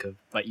think of,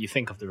 like you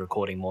think of the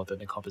recording more than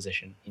the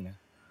composition, you know,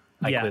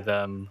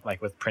 like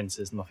with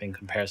Prince's Nothing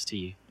Compares to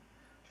You.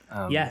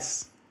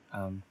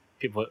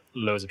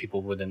 Loads of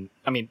people wouldn't,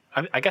 I mean,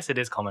 I guess it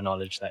is common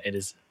knowledge that it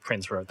is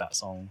Prince wrote that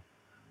song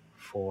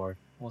for,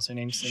 what's her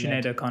name?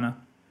 Sinead O'Connor.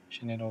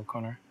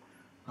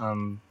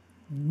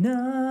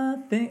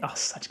 Nothing. Oh,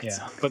 such a good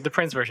song. But the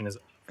Prince version is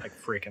like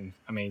freaking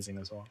amazing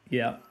as well.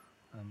 You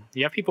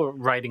have people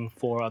writing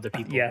for other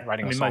people,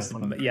 writing a song for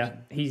them.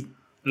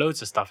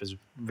 Loads of stuff is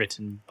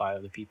written by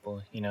other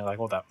people, you know, like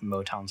all that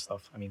Motown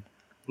stuff. I mean,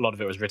 a lot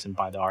of it was written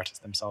by the artists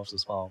themselves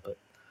as well, but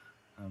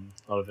a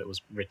lot of it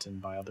was written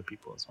by other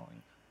people as well.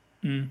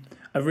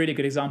 A really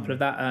good example of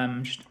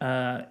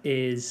that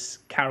is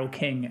Carole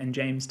King and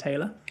James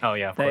Taylor. Oh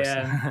yeah, of course.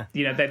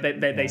 You know,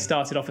 they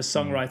started off as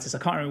songwriters. I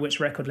can't remember which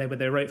record label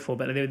they wrote for,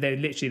 but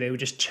they would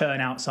just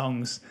churn out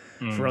songs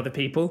for other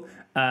people.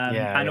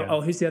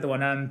 Who's the other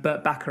one?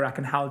 Burt Bacharach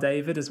and Hal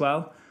David as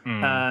well,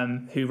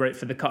 who wrote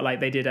for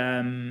they did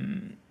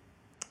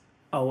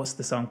what's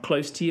the song?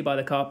 Close to You by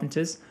the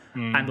Carpenters,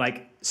 and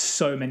like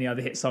so many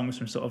other hit songs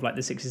from sort of like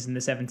the 60s and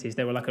the 70s.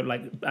 They were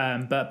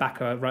Burt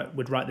Bacharach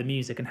would write the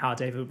music and Hal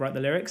David would write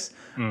the lyrics.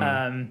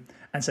 And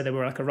so they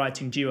were like a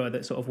writing duo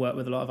that sort of worked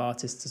with a lot of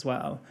artists as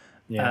well.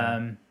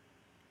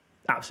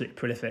 Absolutely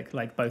prolific,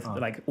 like both,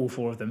 like all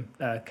four of them,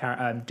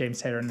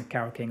 James Taylor and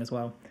Carole King as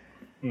well.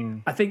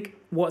 I think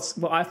what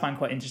I find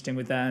quite interesting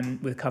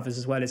with covers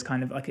as well is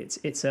kind of like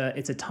it's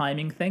a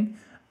timing thing,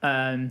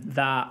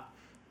 that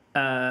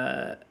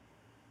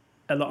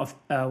a lot of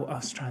I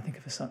was trying to think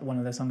of one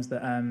of those songs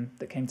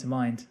that came to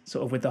mind,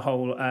 sort of with the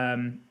whole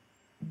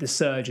the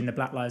surge in the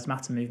Black Lives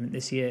Matter movement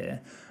this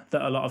year,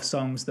 that a lot of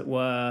songs that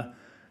were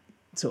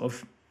sort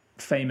of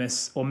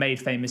famous or made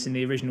famous in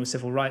the original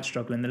civil rights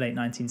struggle in the late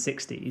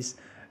 1960s,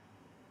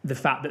 the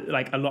fact that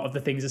like a lot of the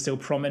things are still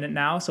prominent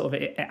now, sort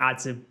of it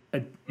adds a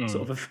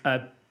sort of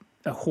a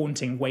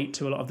haunting weight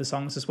to a lot of the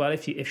songs as well.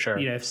 If you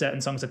know, if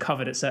certain songs are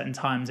covered at certain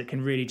times, it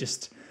can really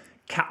just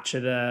capture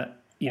the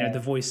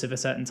voice of a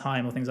certain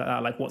time or things like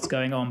that. Like What's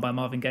Going On by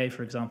Marvin Gaye,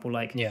 for example,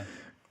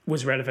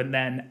 was relevant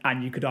then,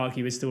 and you could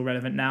argue is still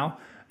relevant now.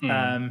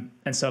 And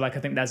so like I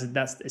think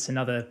it's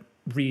another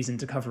reason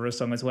to cover a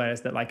song as well,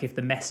 is that like if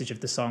the message of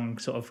the song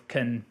sort of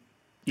can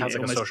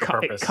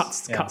it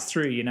cuts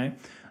through, you know,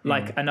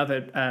 like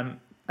another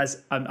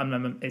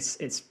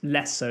it's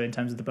less so in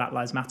terms of the Black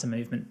Lives Matter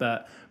movement,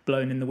 but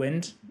Blown in the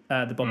Wind,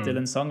 the Bob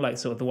Dylan song, like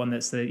sort of the one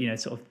that's the, you know,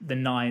 sort of the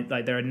 9,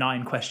 like there are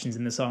 9 questions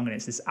in the song, and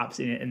it's this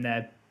absolutely, and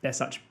they're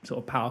such sort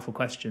of powerful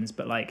questions,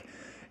 but like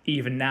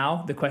even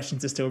now the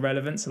questions are still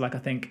relevant. So like I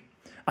think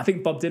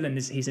Bob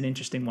Dylan he's an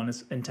interesting one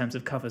in terms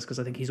of covers, because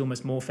I think he's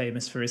almost more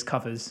famous for his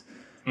covers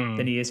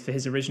than he is for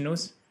his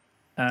originals.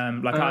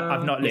 I've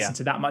not listened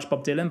to that much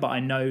Bob Dylan, but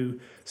I know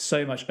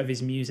so much of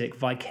his music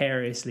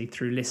vicariously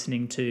through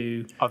listening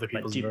to other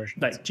people's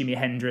versions, like Jimi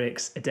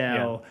Hendrix,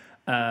 Adele,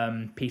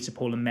 Peter,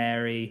 Paul and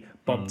Mary,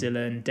 Bob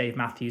Dylan, Dave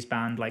Matthews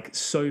Band. Like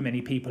so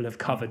many people have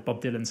covered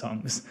Bob Dylan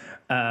songs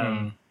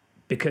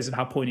because of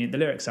how poignant the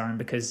lyrics are, and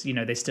because, you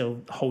know, they still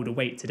hold a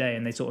weight today,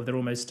 and they're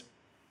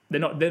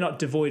not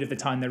devoid of the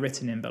time they're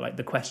written in, but like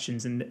the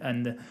questions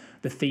and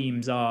the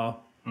themes are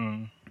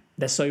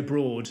they're so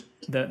broad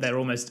that they're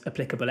almost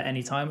applicable at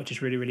any time, which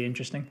is really, really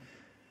interesting.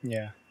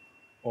 Yeah,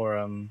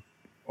 or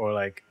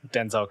like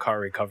Denzel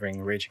Curry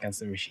covering Rage Against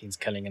the Machine's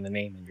 "Killing in the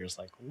Name," and you're just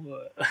like,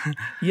 what?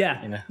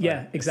 Yeah, You know, yeah,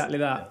 like, exactly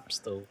that. Yeah,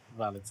 still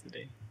valid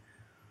today.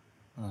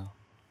 Oh.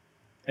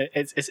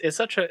 It's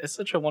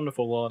such a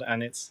wonderful world,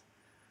 and it's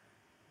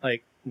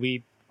like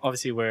we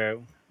obviously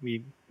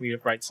we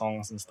write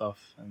songs and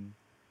stuff,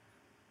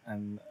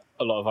 and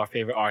a lot of our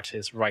favorite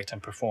artists write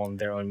and perform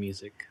their own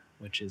music,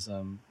 which is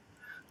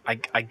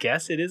I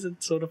guess it is a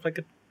sort of like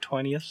a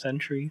 20th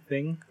century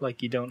thing.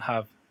 Like you don't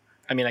have,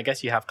 I mean, I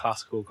guess you have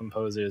classical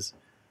composers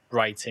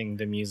writing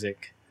the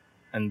music,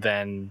 and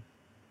then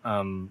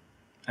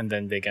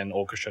they get an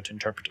orchestra to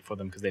interpret it for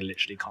them because they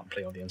literally can't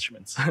play all the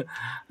instruments.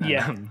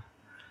 Yeah.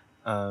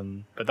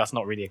 But that's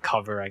not really a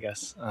cover, I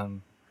guess.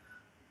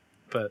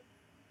 But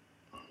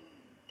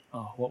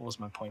what was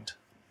my point?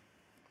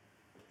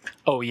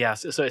 Oh yeah,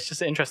 so it's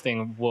just an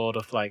interesting world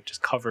of like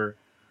just cover.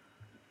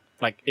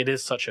 Like it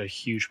is such a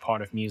huge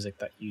part of music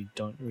that you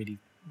don't really,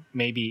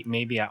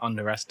 maybe I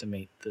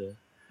underestimate the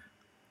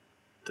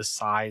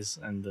size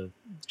and the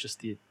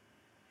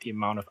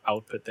amount of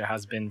output there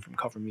has been from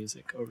cover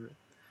music over,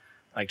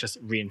 like just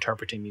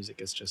reinterpreting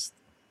music is just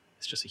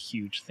a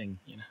huge thing,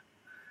 you know.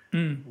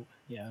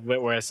 Yeah,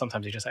 whereas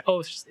sometimes you just like,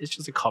 oh, it's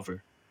just a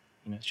cover,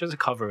 you know, it's just a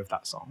cover of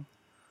that song.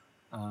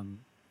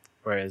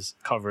 Whereas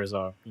covers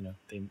are, you know,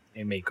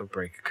 they make or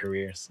break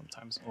careers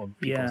sometimes, or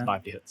people's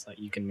livelihoods. Like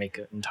you can make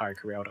an entire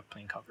career out of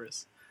playing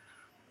covers.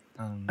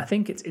 I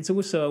think it's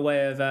also a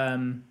way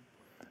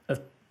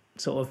of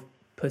sort of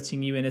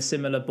putting you in a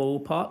similar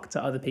ballpark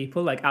to other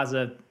people. Like as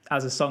a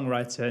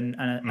songwriter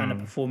and a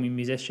performing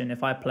musician,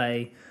 if I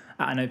play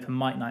at an open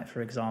mic night,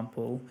 for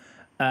example,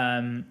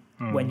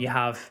 when you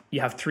have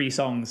 3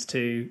 songs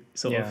to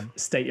sort of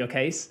state your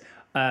case.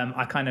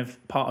 I kind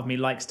of, part of me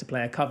likes to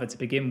play a cover to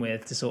begin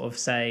with to sort of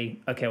say,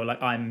 okay, well,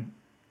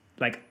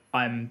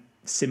 I'm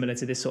similar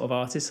to this sort of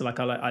artist. So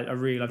I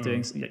really love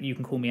doing, You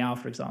Can Call Me Al,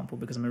 for example,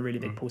 because I'm a really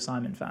big Paul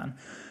Simon fan.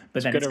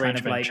 But then it's kind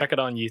of like, check it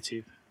on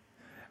YouTube.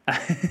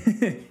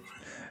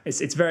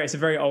 it's a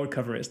very old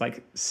cover. It's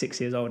like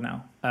 6 years old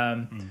now.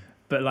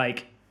 But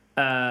like,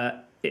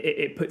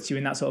 it puts you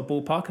in that sort of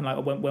ballpark. And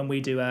like when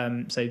we do,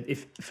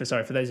 for those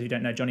of you who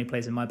don't know, Johnny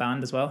plays in my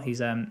band as well. He's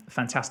a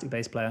fantastic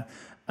bass player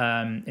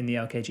in the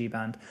LKG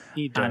band.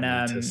 You don't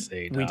need to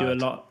say that. We do a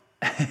lot,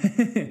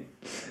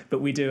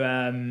 but we do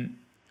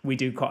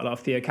quite a lot of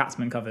Theo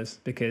Katzman covers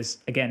because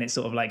again, it's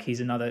sort of like he's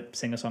another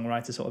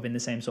singer-songwriter sort of in the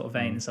same sort of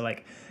vein. So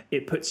like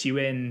it puts you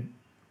in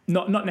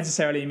not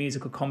necessarily a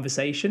musical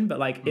conversation, but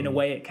like in a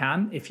way it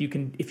can. If you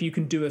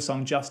can do a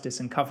song justice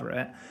and cover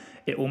it,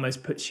 it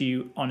almost puts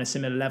you on a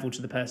similar level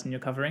to the person you're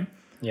covering.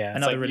 Yeah,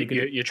 another like really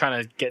good. You're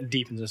trying to get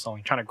deep into the song.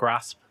 You're trying to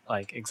grasp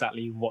like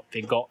exactly what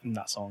they got in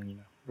that song. You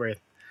know, where,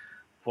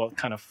 what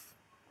kind of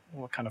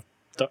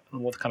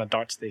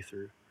darts they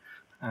threw.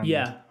 And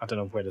I don't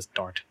know where this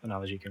dart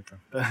analogy came from,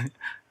 but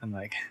and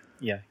like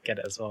get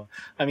it as well.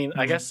 I mean,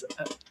 I guess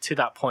to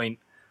that point,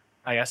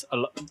 I guess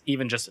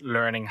even just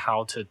learning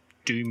how to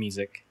do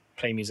music,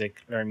 play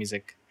music, learn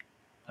music,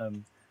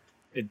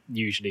 it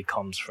usually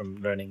comes from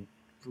learning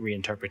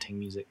reinterpreting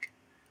music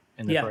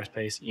in the first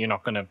place. You're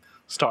not going to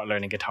start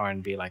learning guitar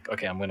and be like,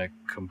 okay, I'm going to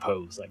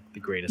compose like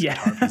the greatest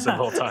guitar piece of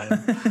all time.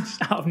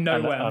 Out of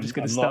nowhere, I'm just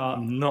going to start.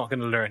 I'm not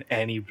going to learn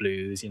any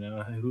blues, you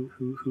know.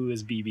 Who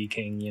is BB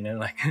King, you know,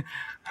 like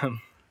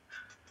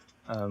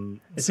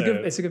it's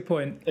a good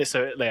point.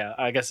 So yeah,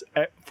 I guess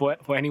for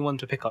anyone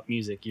to pick up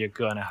music, you're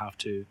going to have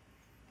to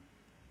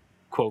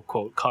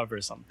quote cover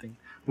something,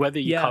 whether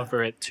you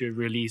cover it to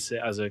release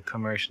it as a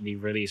commercially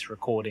released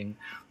recording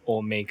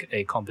or make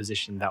a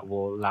composition that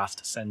will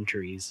last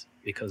centuries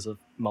because of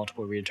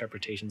multiple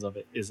reinterpretations of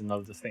it is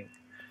another thing.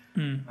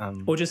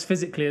 Or just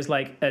physically as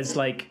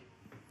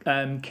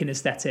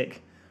kinesthetic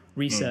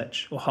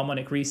research or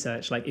harmonic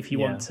research. Like if you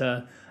want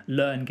to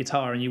learn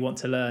guitar and you want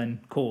to learn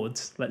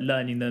chords, like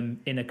learning them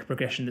in a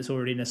progression that's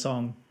already in a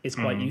song is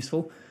quite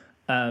useful.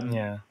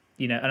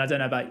 You know, and I don't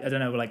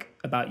know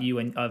about you,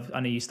 and I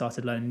know you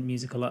started learning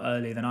music a lot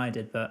earlier than I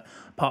did, but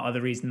part of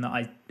the reason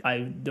that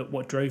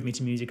what drove me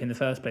to music in the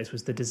first place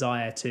was the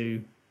desire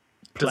to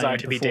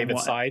be David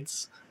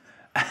Sides.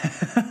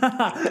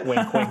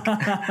 Wink, wink.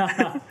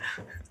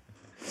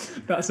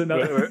 That's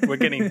another. We're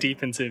getting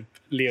deep into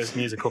Leo's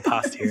musical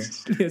past here.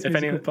 If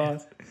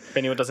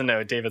anyone doesn't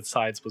know, David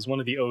Sides was one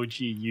of the OG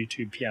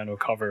YouTube piano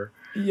cover.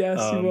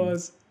 Yes, he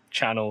was.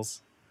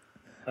 Channels.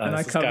 And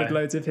I covered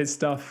loads of his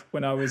stuff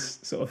when I was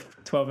sort of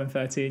 12 and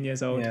 13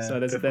 years old.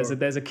 So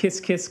there's a Kiss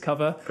Kiss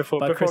cover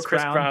by Chris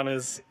Brown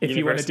is if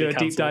you want to do a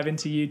deep dive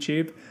into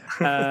YouTube.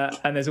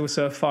 And there's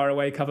also a Far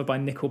Away cover by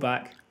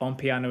Nickelback on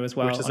piano as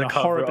well. Which is a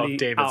horribly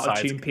out of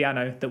tune Sides.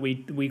 piano that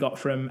we got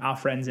from our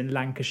friends in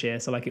Lancashire.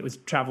 So like it was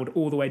travelled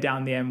all the way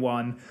down the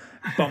M1,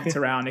 bumped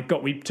around.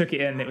 We took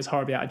it in. It was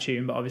horribly out of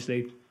tune, but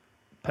obviously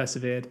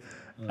persevered.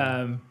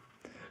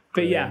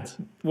 But yeah,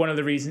 one of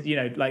the reasons, you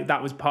know, like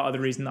that was part of the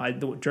reason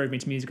that drove me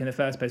to music in the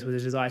first place was the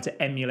desire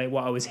to emulate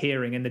what I was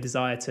hearing and the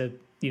desire to,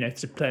 you know,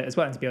 to play it as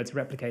well and to be able to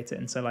replicate it.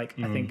 And so like,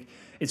 I think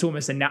it's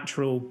almost a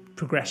natural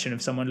progression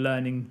of someone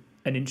learning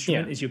an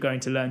instrument is you're going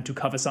to learn to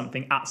cover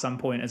something at some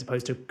point as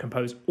opposed to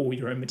compose all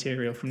your own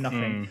material from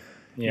nothing.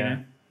 You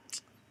know?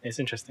 It's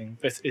interesting.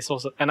 It's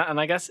also, and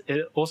I guess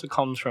it also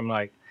comes from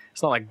like,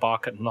 it's not like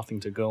Bach had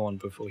nothing to go on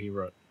before he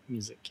wrote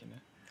music, you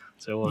know.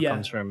 So it all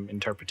comes from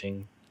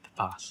interpreting the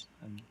past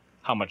and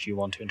how much you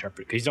want to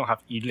interpret, because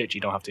you literally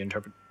don't have to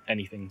interpret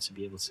anything to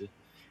be able to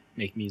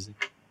make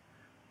music.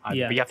 But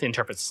you have to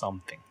interpret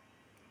something.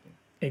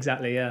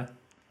 Exactly, yeah.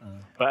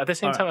 But at the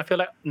same time, I feel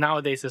like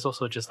nowadays there's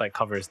also just like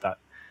covers that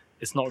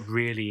it's not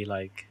really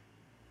like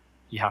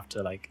you have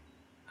to like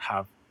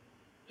have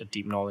a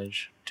deep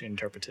knowledge to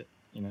interpret it,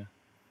 you know.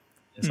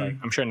 It's like,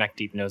 I'm sure Neck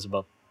Deep knows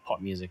about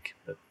pop music,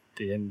 but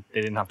they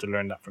didn't have to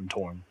learn that from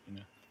Torn, you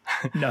know.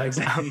 No,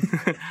 exactly.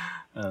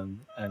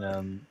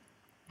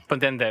 But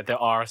then there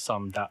are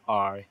some that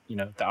are, you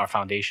know, that are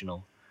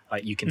foundational.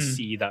 Like you can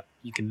see that,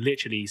 you can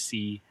literally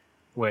see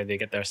where they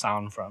get their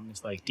sound from.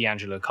 It's like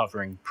D'Angelo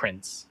covering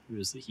Prince,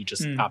 he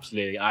just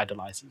absolutely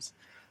idolizes.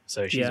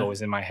 So She's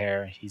Always in My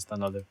Hair. He's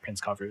done other Prince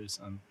covers,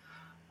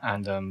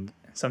 and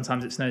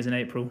Sometimes It Snows in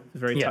April, a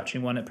very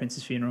touching one at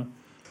Prince's funeral.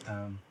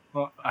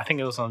 Well, I think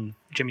it was on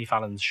Jimmy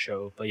Fallon's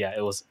show, but yeah,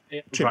 it was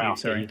Tribute, right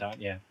after he died.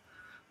 Yeah,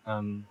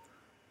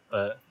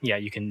 but yeah,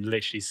 you can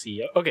literally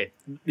see. Okay,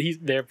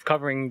 they're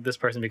covering this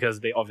person because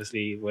they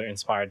obviously were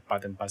inspired by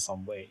them by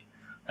some way.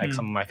 Like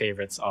some of my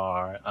favorites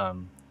are, I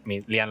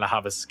mean, Leanne La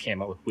Havas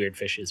came out with Weird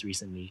Fishes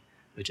recently,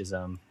 which is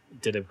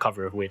did a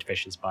cover of Weird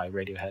Fishes by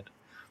Radiohead,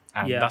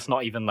 and that's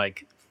not even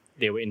like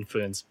they were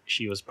influenced.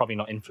 She was probably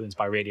not influenced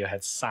by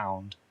Radiohead's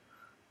sound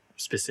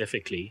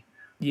specifically.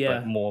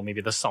 But more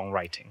maybe the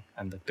songwriting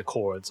and the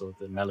chords or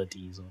the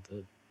melodies or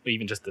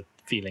even just the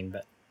feeling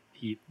that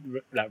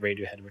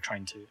Radiohead were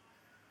trying to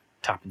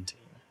tap into.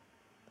 You know?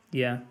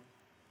 Yeah.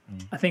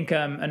 I think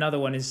another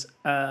one is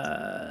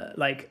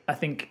like, I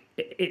think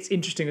it's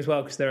interesting as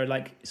well because there are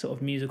like sort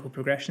of musical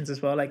progressions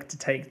as well, like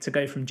to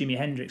go from Jimi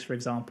Hendrix, for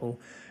example,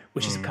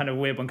 which is kind of a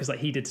weird one because like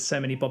he did so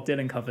many Bob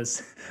Dylan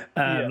covers,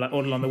 like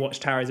All Along the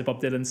Watchtower is a Bob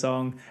Dylan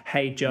song.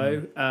 Hey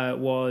Joe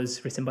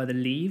was written by the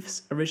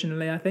Leaves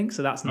originally, I think,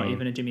 so that's not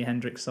even a Jimi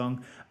Hendrix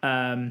song.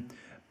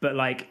 But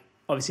like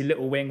obviously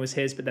Little Wing was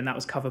his, but then that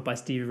was covered by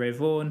Stevie Ray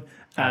Vaughan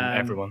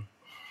and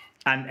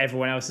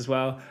everyone else as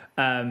well.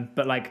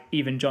 But like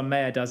even John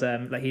Mayer does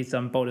like he's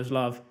done Boulder's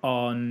Love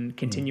on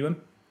Continuum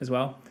as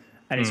well,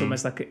 and it's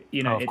almost like,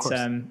 you know,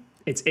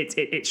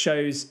 it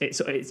shows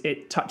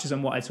it touches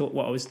on what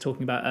I was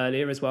talking about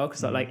earlier as well,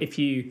 because like if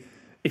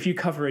you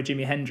cover a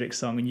Jimi Hendrix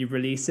song and you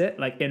release it,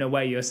 like in a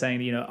way you're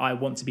saying, you know, I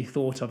want to be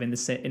thought of in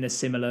a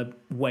similar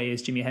way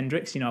as Jimi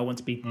Hendrix, you know, I want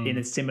to be in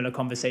a similar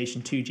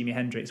conversation to Jimi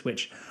Hendrix,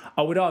 which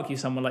I would argue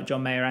someone like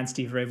John Mayer and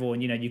Stevie Ray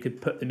Vaughan, you know, you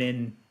could put them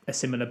in a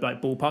similar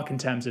like ballpark in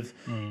terms of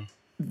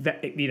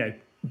you know,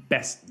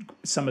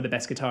 some of the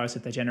best guitarists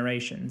of their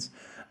generations,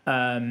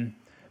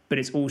 but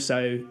it's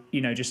also,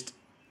 you know, just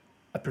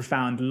a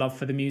profound love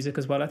for the music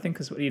as well, I think,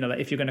 because, you know, like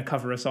if you're going to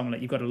cover a song,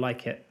 like you've got to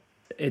like it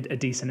a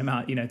decent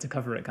amount, you know, to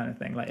cover it, kind of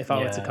thing. Like if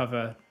I were to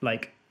cover,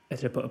 like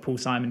to put a Paul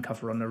Simon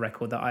cover on a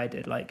record that I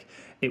did, like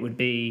it would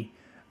be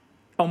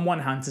on one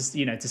hand to,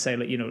 you know, to say,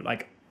 like, you know,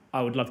 like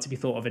I would love to be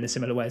thought of in a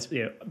similar way as,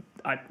 you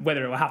know,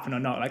 whether it will happen or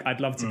not, like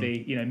I'd love to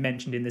be, you know,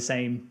 mentioned in the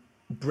same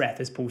breath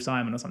as Paul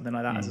Simon or something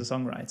like that as a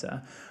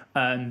songwriter.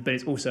 But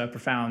it's also a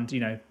profound, you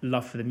know,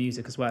 love for the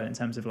music as well, in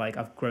terms of like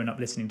I've grown up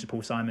listening to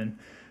Paul Simon.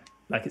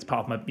 Like it's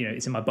part of my, you know,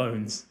 it's in my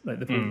bones, like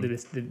the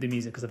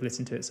music, because I've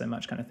listened to it so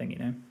much, kind of thing, you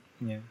know.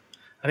 Yeah,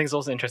 I think it's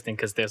also interesting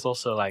because there's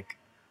also like,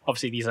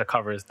 obviously these are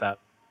covers that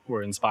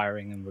were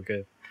inspiring and were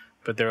good,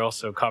 but there are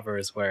also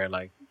covers where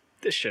like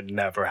this should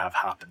never have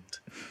happened,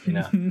 you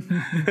know.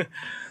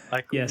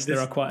 Like yes, there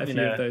are quite a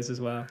few of those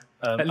as well.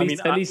 At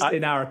least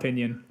in our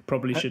opinion,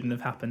 probably shouldn't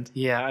have happened.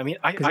 Yeah, I mean,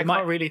 I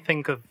can't really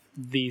think of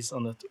these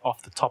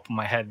off the top of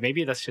my head.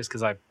 Maybe that's just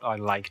because I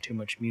like too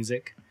much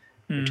music,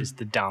 which is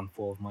the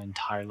downfall of my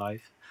entire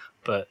life.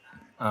 But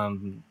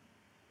the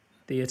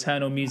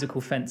eternal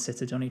musical fence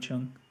sitter, Johnny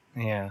Chung.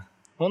 Yeah,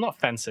 well, not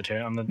fence sitter.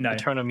 I'm an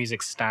eternal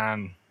music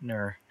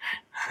stan-ner.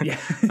 Yeah.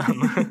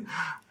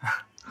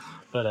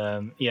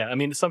 But yeah, I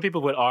mean, some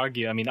people would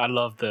argue. I mean, I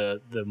love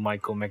the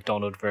Michael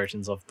McDonald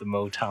versions of the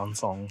Motown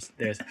songs.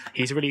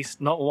 He's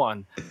released not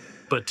one,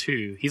 but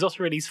two. He's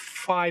also released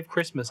 5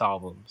 Christmas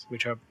albums,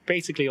 which are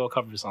basically all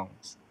cover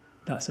songs.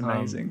 That's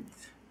amazing.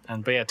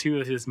 But yeah, 2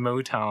 of his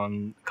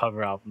Motown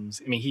cover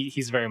albums. I mean,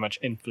 he's very much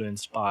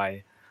influenced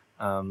by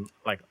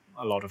like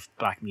a lot of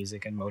black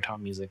music and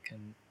Motown music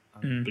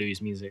and blues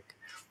music,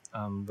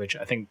 which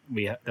I think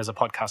there's a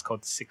podcast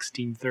called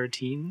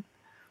 1613.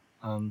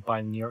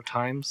 By the New York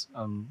Times.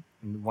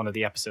 One of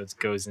the episodes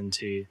goes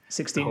into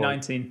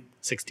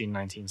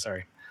 1619.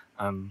 Sorry,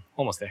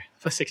 almost there.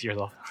 6 years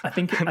off. I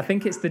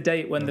think it's the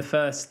date when the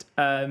first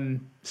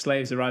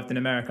slaves arrived in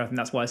America. I think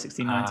that's why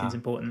 1619 is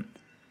important.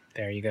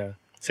 There you go.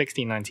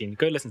 1619.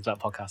 Go listen to that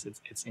podcast.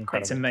 It's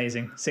incredible. It's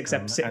amazing.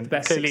 The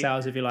best clearly, 6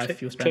 hours of your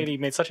life you'll spend. Clearly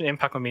made such an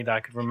impact on me that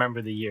I could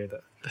remember the year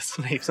that the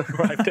slaves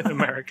arrived in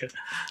America.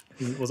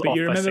 But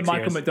you remember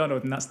Michael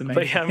McDonald, and that's the main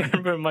thing. I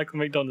remember Michael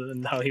McDonald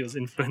and how he was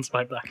influenced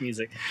by black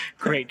music.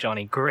 Great,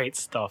 Johnny. Great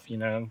stuff. I'm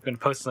going to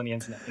post this on the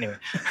internet. Anyway.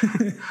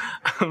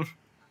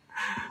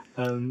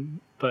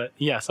 But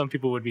yeah, some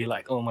people would be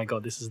like, oh my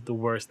God, this is the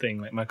worst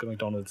thing. Like, Michael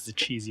McDonald is the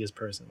cheesiest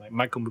person. Like,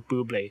 Michael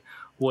Bublé,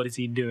 what is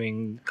he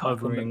doing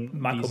covering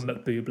Michael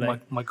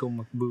McBublé?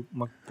 Michael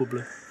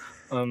McBublé.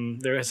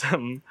 There is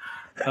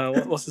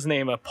what's his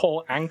name?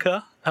 Paul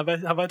Anka. Have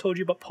I told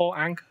you about Paul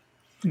Anka?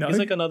 No. He's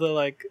like another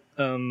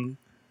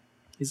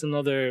he's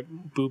another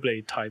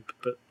Bublé type,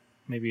 but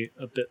maybe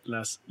a bit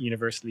less a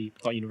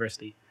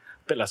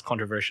bit less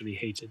controversially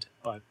hated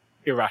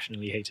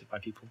irrationally hated by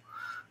people.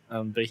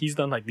 But he's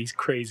done like these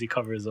crazy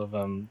covers of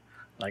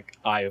like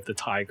Eye of the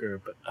Tiger,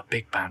 but a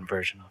big band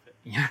version of it.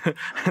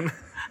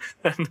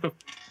 and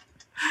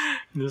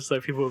just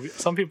like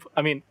some people.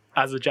 I mean,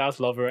 as a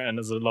jazz lover and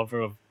as a lover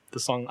of the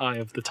song Eye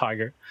of the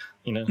Tiger,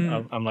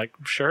 I'm like,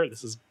 sure,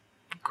 this is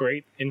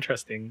great,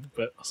 interesting.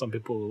 But some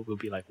people will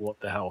be like,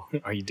 what the hell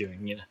are you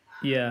doing?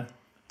 Yeah.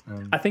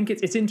 I think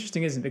it's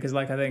interesting, isn't it? Because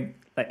like I think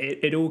like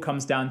it all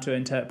comes down to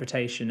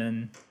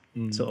interpretation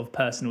and sort of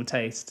personal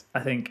taste. I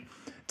think.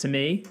 To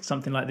me,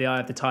 something like The Eye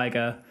of the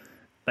Tiger,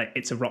 like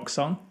it's a rock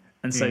song,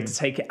 and so to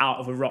take it out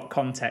of a rock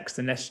context,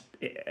 unless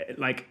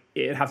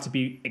it'd have to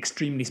be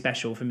extremely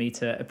special for me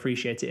to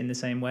appreciate it in the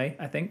same way.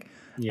 I think,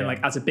 and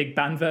like as a big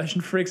band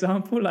version, for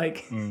example,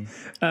 like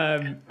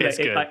it's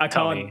good. I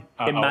can't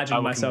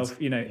imagine myself.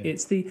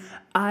 It's the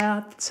Eye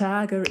of the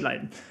Tiger.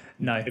 Like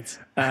no, it's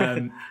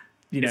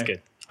it's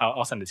good.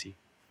 I'll send it to you.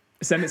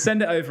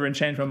 Send it over and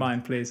change my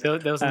mind, please. There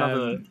was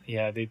another.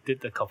 They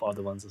did a couple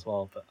other ones as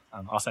well, but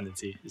I'll send it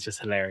to you. It's just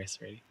hilarious,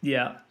 really.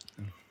 Yeah,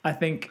 I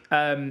think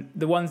the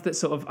ones that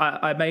sort of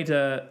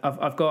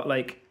I've got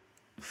like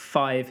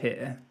 5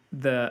 here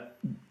that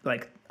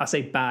like I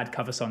say bad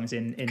cover songs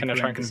in. Can I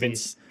try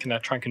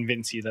and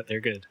convince you that they're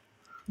good?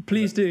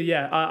 Please do.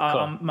 Yeah,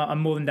 Cool. I'm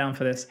more than down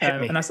for this.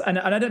 And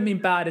I don't mean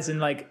bad as in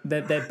like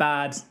they're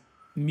bad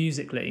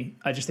musically.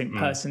 I just think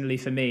personally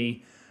for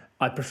me,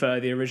 I prefer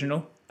the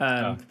original.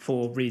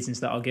 For reasons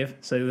that I'll give.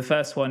 So the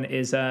first one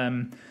is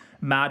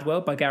Mad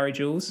World by Gary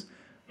Jules,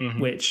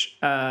 which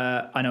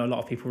I know a lot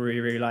of people really,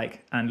 really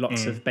like, and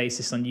lots of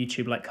bassists on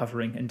YouTube like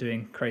covering and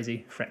doing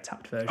crazy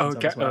fret-tapped versions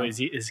of as well.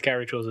 Is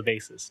Gary Jules a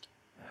bassist?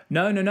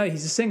 No,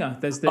 he's a singer.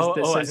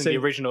 The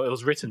original, it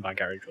was written by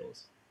Gary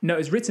Jules. No, it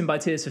was written by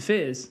Tears for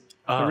Fears.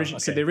 Okay.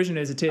 So the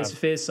original is a Tears for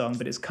Fears song,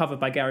 but it's covered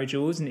by Gary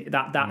Jules, and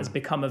that has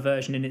become a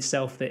version in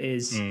itself that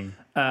is,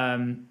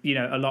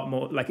 a lot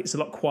more like it's a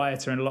lot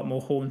quieter and a lot more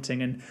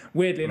haunting. And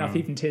weirdly enough,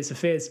 even Tears for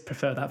Fears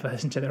prefer that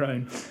version to their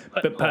own.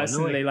 But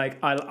personally,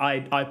 like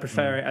I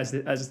prefer it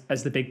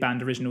as the big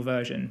band original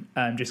version,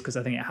 just because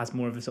I think it has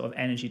more of a sort of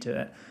energy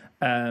to it.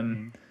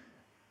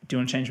 Do you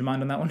want to change your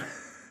mind on that one?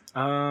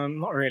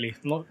 Not really.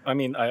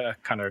 I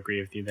kind of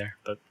agree with you there,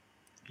 but.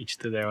 Each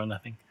to their own, I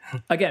think.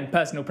 Again,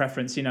 personal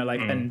preference,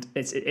 and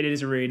it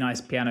is a really nice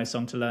piano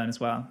song to learn as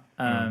well.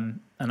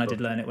 And I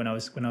did learn it when I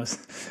was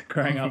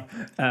growing up,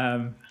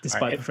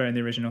 despite preferring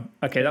the original.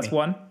 Okay, that's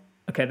one.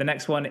 Okay, the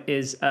next one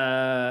is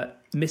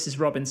Mrs.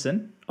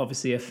 Robinson,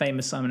 obviously a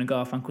famous Simon and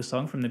Garfunkel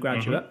song from The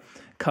Graduate,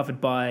 covered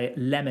by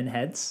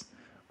Lemonheads,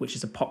 which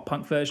is a pop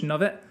punk version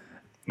of it.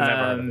 Never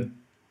heard of it,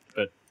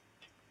 but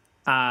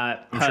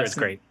I'm sure it's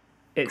great.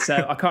 It's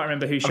I can't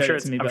remember who showed it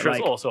to me, but it's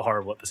also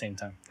horrible at the same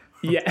time.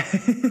 Yeah, I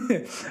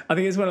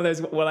think it's one of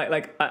those. Well, I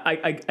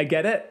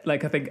get it.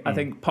 Like I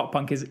think pop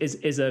punk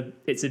is a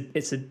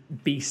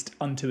beast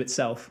unto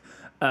itself.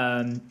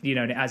 And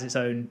it has its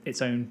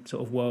own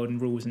sort of world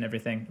and rules and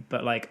everything.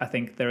 But like I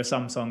think there are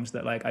some songs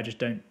that like I just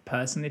don't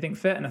personally think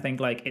fit, and I think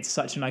like it's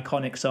such an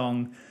iconic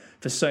song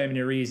for so many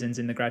reasons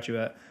in The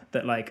Graduate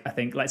that like I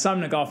think like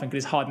Simon and Garfunkel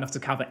is hard enough to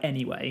cover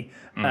anyway,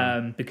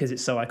 because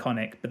it's so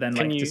iconic. But then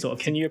can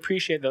you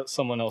appreciate that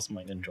someone else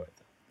might enjoy it?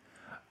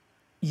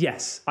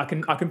 Yes, I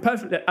can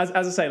perfectly. As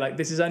I say, like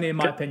this is only in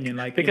my opinion.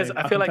 Like because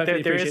I feel like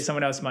there is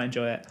someone else might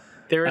enjoy it.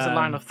 There is a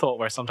line of thought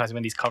where sometimes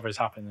when these covers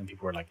happen, and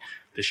people are like,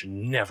 "This should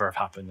never have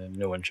happened, and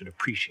no one should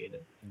appreciate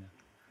it."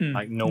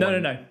 Like no.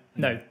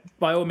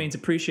 By all means,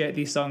 appreciate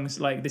these songs.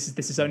 Like this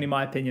is only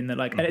my opinion. That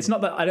like, and it's not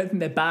that I don't think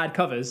they're bad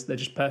covers. They're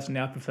just personally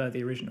I prefer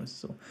the originals.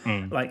 So,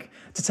 like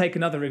to take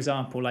another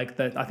example, like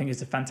that I think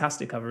is a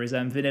fantastic cover is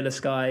Vanilla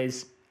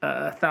Sky's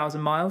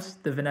 "1,000 Miles,"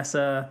 the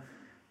Vanessa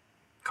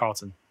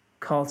Carlton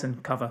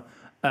cover.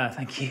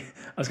 Thank you.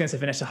 I was going to say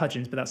Vanessa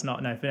Hudgens, but that's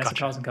not. No, Vanessa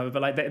Carlton cover.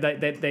 But like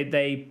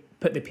they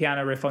put the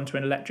piano riff onto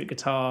an electric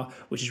guitar,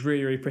 which is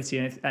really, really pretty,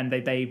 and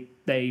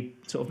they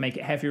sort of make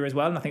it heavier as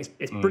well. And I think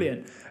it's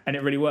brilliant, and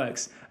it really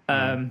works.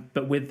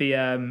 But with the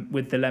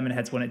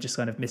Lemonheads one, it just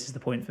kind of misses the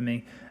point for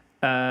me.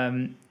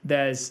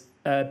 There's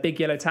Big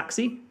Yellow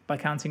Taxi by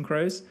Counting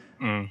Crows,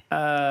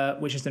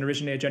 which is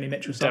originally a Joni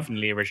Mitchell song.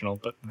 Definitely original,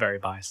 but very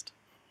biased.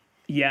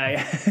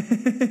 Yeah.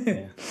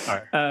 All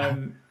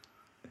right.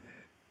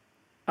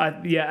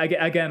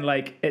 Again,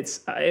 like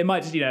it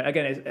might just,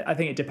 again, I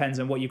think it depends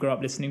on what you grew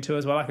up listening to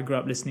as well. Like I grew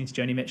up listening to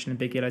Joni Mitchell and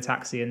Big Yellow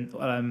Taxi, and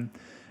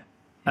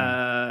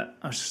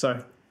I'm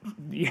sorry.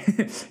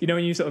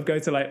 When you sort of go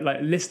to like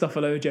list off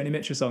a load of Joni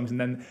Mitchell songs and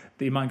then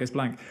your mind goes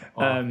blank.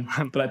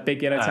 But like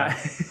Big Yellow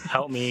Taxi,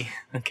 Help Me,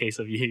 A Case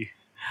of You.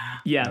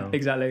 Yeah,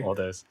 exactly. All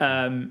those.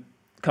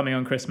 Coming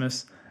on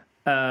Christmas,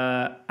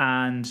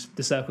 and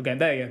The Circle Game.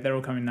 There you go. They're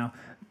all coming now.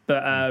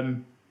 But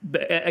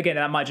again,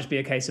 that might just be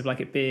a case of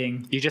like it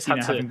being. You just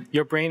have to.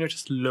 Your brain is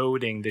just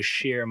loading the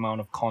sheer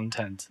amount of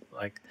content,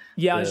 like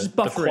just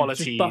buffering, the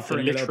quality, just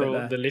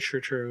buffering the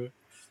literature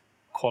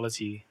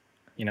quality.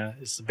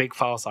 It's a big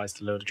file size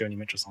to load a Joni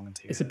Mitchell song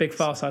into. It's a big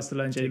file size to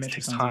load Joni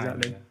Mitchell songs. Time,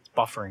 exactly. It's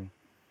buffering.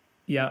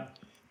 Yeah,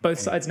 both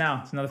sides now.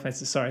 It's another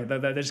face. Sorry,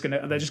 they're just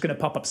gonna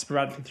pop up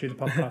sporadically through the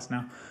podcast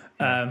now,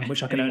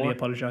 which I can only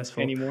apologise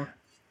for. Any more?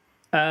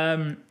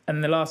 And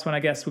the last one, I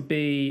guess, would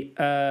be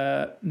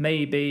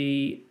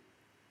maybe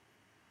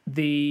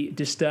the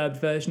Disturbed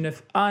version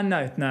of.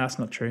 No, that's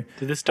not true.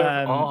 The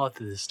Disturbed.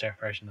 The Disturbed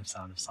version of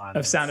Sound of Silence.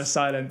 Of Sound of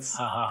Silence.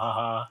 Ha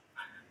ha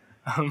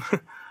ha.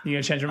 You're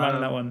gonna change your mind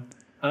on that one.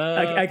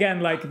 Again,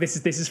 like this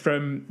is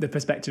from the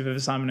perspective of a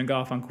Simon and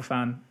Garfunkel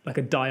fan, like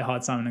a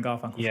diehard Simon and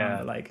Garfunkel fan.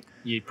 But like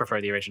you'd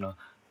prefer the original.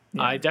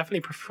 Yeah. I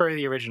definitely prefer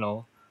the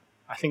original.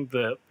 I think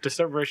the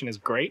Disturbed version is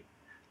great.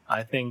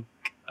 I think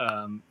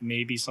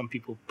maybe some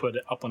people put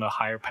it up on a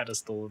higher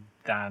pedestal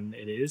than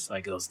it is.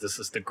 Like, this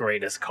is the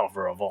greatest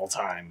cover of all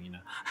time.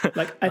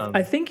 Like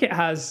I think it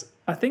has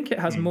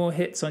more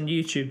hits on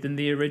YouTube than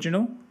the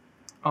original.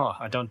 Oh,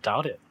 I don't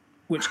doubt it.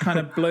 Which kind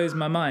of blows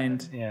my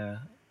mind. Yeah,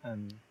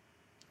 and.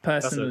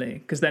 Personally,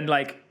 because then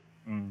like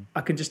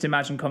I can just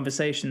imagine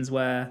conversations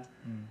where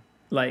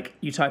like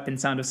you type in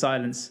Sound of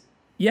Silence,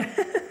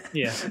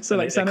 so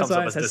like Sound of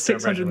Silence has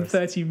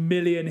 630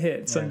 million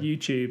hits on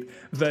YouTube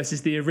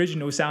versus the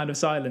original Sound of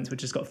Silence, which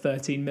has got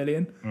 13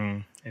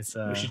 million. It's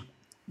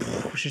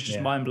which is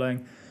just mind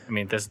blowing. I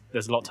mean, there's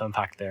a lot to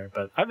unpack there,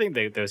 but I think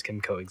those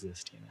can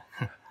coexist.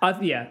 As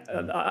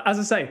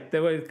I say, they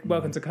were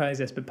welcome to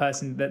coexist, but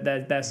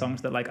they're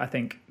songs that like I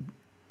think.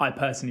 I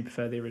personally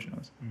prefer the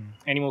originals.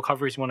 Any more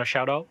covers you want to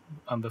shout out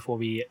before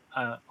we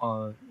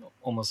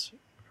almost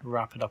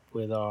wrap it up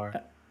with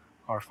our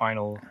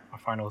final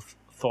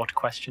thought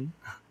question?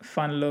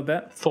 Final little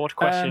bit. Thought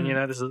question.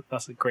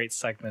 That's a great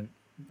segment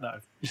that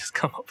I've just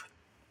come up with.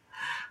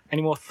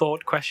 Any more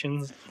thought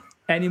questions?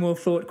 Any more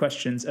thought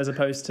questions as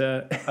opposed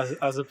to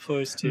as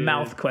opposed to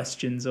mouth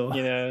questions or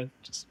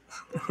just.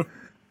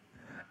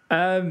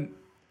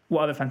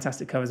 What other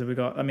fantastic covers have we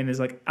got? I mean, there's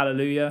like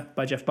Alleluia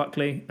by Jeff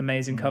Buckley,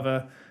 amazing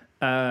cover.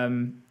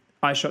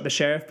 I Shot the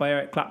Sheriff by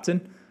Eric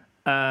Clapton,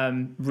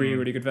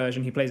 really good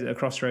version. He plays it at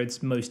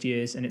Crossroads most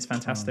years, and it's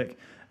fantastic.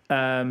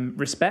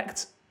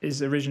 Respect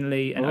is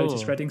originally an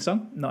Otis Redding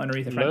song, not an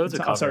Aretha Franklin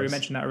song. Oh, sorry, we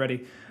mentioned that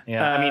already.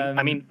 Yeah,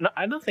 I mean, no,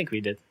 I don't think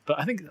we did, but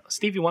I think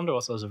Stevie Wonder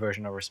also has a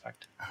version of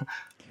Respect.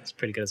 It's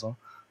pretty good as well.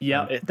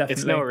 Yeah, definitely.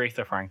 It's no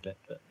Aretha Franklin,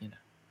 but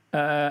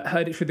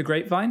Heard It Through the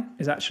Grapevine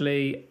is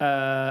actually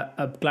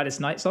a Gladys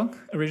Knight song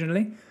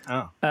originally.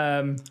 Oh.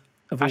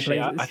 Actually,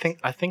 I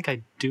think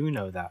I do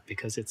know that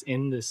because it's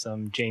in this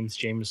James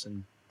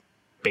Jamerson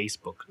bass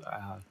book that I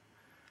have,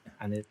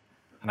 and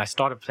I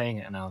started playing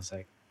it and I was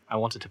like, I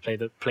wanted to play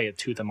it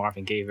to the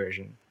Marvin Gaye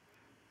version,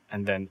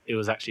 and then it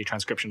was actually a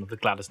transcription of the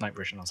Gladys Knight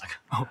version. I was like,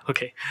 oh,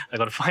 okay, I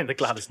got to find the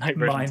Gladys Knight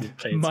version to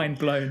play it. Mind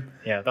blown.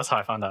 Yeah, that's how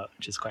I found out,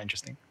 which is quite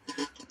interesting.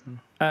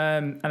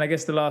 And I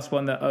guess the last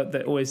one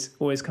that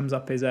always comes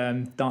up is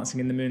 "Dancing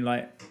in the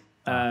Moonlight"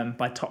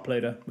 by Top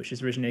Loader, which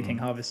is originally a King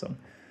Harvest song.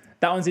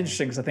 That one's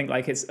interesting because I think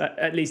like it's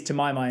at least to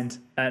my mind,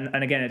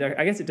 and again,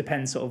 I guess it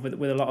depends sort of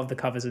with a lot of the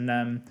covers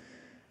and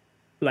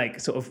like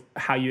sort of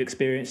how you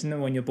experience them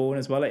when you're born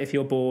as well. Like if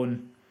you're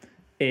born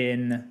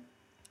in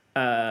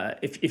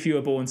if you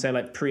were born say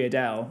like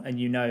pre-Adele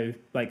and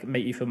like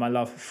Make You Feel My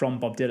Love from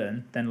Bob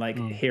Dylan, then like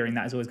hearing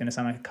that is always going to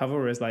sound like a cover,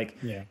 whereas like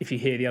if you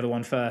hear the other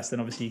one first, then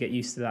obviously you get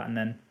used to that, and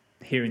then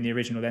hearing the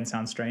original then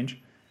sounds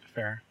strange.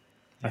 Fair.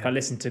 Like I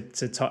listened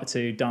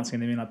to Dancing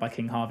in the Moonlight by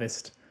King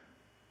Harvest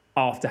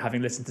after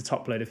having listened to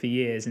Top Loader for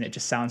years, and it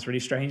just sounds really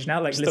strange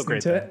now, like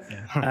listening to it.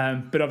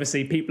 Yeah. But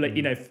obviously people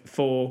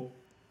for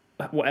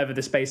whatever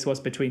the space was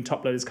between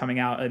Top Loaders coming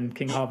out and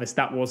King Harvest,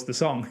 that was the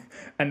song,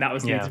 and that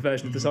was the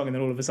version of the song, and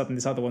then all of a sudden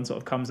this other one sort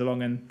of comes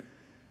along and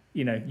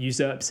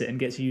usurps it and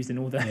gets used in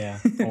all the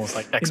almost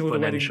like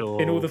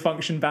exponential in all the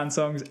function band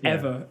songs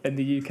ever in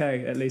the UK,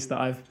 at least that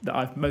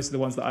I've most of the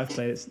ones that I've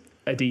played, it's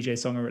a DJ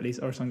song or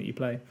a song that you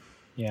play.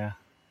 Yeah,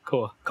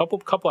 cool.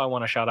 Couple I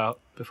want to shout out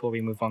before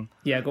we move on.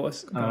 Yeah, go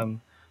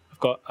on. I've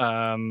got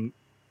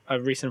a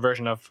recent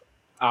version of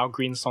Al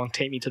Green's song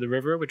 "Take Me to the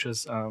River," which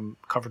was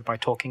covered by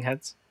Talking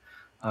Heads.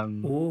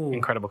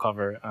 Incredible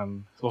cover.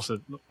 It's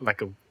also not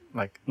a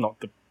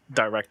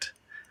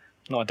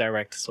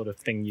direct sort of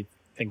thing you'd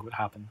think would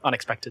happen.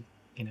 Unexpected,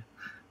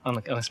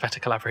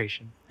 unexpected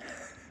collaboration.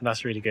 And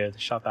that's really good.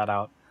 Shout that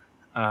out.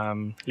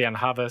 Leanne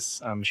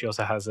Havas. She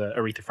also has a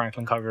Aretha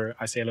Franklin cover.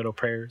 I Say a Little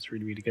Prayer. It's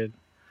really, really good.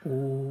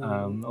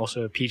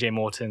 Also PJ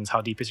Morton's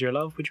 "How Deep Is Your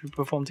Love," which we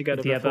performed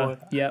together With before.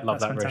 Yebba. Yeah, love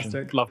that's that fantastic.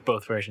 version. Love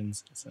both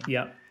versions. So,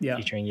 Yeah.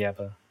 featuring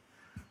Yebba.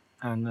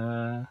 And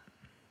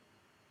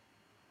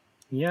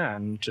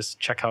and just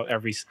check out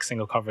every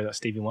single cover that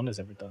Stevie Wonder's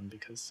ever done,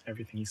 because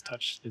everything he's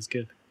touched is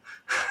good.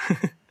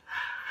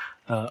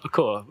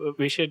 Cool.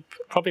 We should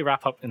probably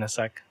wrap up in a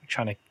sec. We're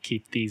trying to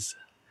keep these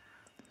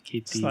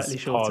Slightly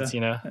shorter.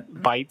 pods,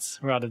 bites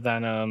rather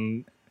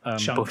than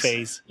Chunks.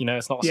 buffets.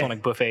 It's not a Yeah.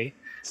 Sonic buffet.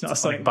 It's not a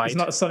Sonic bite. It's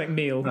not a Sonic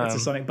meal. It's a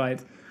Sonic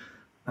bite.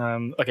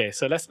 Okay,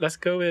 so let's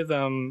go with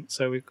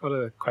so we've got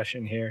a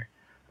question here.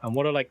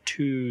 What are like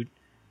two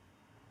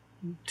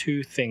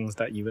things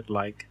that you would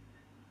like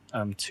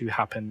to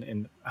happen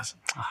in?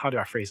 How do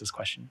I phrase this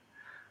question?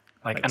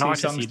 Like an two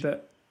artist songs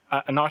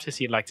an artist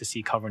you'd like to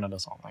see cover another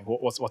song. Like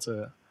what's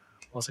a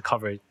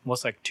cover?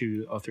 What's like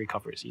 2 or 3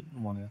 covers you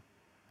want to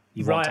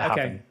happen?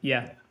 Okay.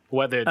 Yeah.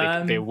 Whether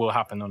they will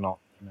happen or not.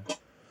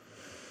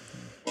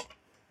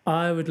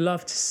 I would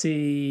love to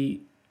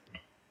see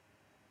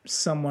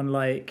someone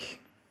like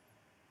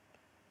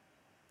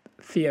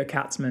Theo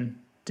Katzman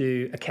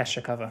do a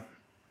Kesha cover.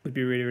 Would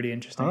be really, really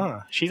interesting.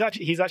 He's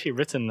actually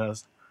written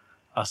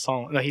a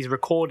song. No, he's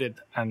recorded,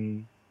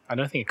 and I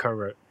don't think he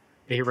co-wrote.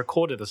 He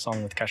recorded a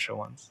song with Kesha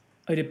once.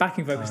 Oh, he did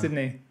backing vocals, didn't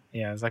he?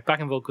 Yeah, it's like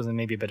backing vocals and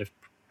maybe a bit of.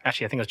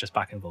 Actually, I think it was just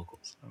backing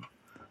vocals.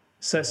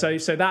 So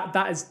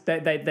that is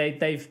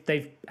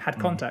they've had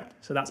contact.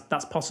 So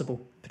that's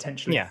possible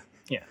potentially. Yeah.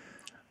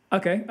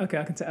 Okay, I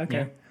can say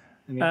okay.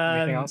 Yeah.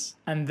 Anything else?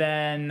 And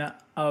then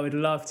I would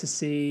love to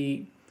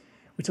see.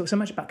 We talk so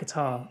much about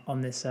guitar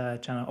on this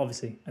channel.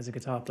 Obviously, as a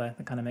guitar player,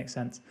 that kind of makes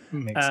sense.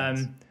 Makes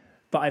sense.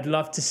 But I'd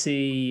love to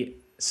see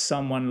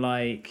someone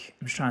like,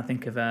 I'm just trying to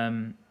think of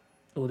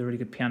all the really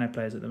good piano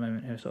players at the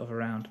moment who are sort of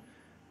around.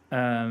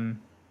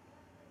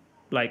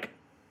 Like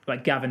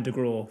Gavin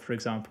DeGraw, for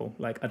example.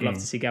 Like I'd love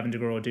to see Gavin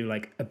DeGraw do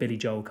like a Billy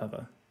Joel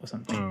cover or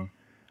something.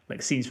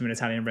 Like Scenes from an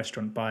Italian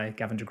Restaurant by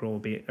Gavin DeGraw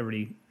would be a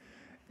really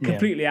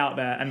completely out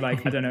there, and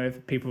like I don't know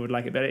if people would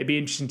like it, but it'd be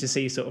interesting to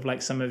see sort of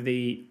like some of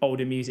the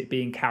older music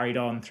being carried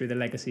on through the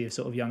legacy of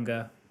sort of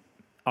younger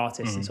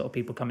artists and sort of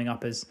people coming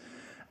up as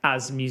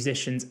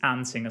musicians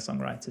and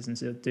singer-songwriters, and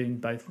sort of doing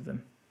both of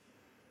them.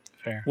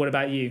 Fair. What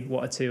about you?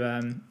 What are two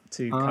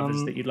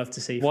covers that you'd love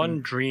to see? One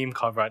dream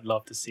cover I'd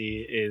love to see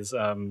is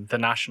The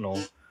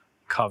National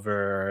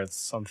cover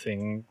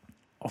something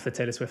off the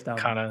Taylor Swift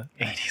album, kind of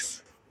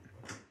 80s.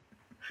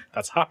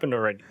 That's happened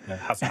already. No,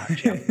 it hasn't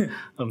actually.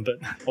 But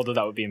although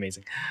that would be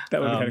amazing. That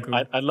would be kind of cool.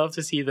 I'd love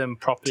to see them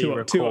properly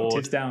record. 2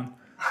 octaves down.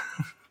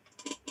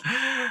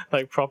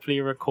 Like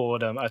properly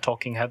record a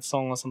Talking Heads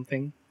song or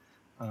something.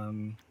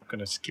 I'm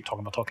gonna just keep talking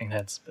about Talking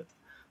Heads, but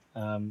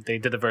they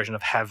did a version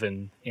of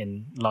Heaven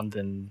in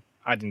London.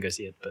 I didn't go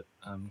see it, but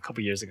a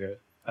couple years ago,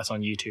 that's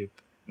on YouTube,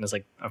 and there's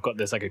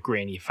like a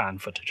grainy fan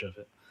footage of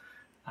it,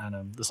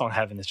 and the song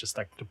Heaven is just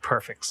like the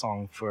perfect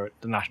song for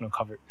the National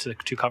cover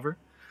to cover.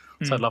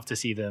 So I'd love to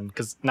see them,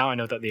 because now I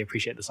know that they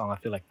appreciate the song. I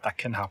feel like that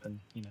can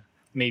happen.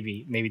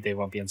 Maybe they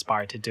won't be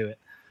inspired to do it,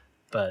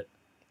 but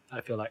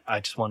I feel like I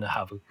just want to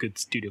have a good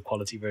studio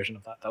quality version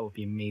of that. That would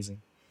be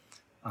amazing.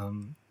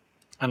 And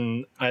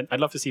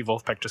I'd love to see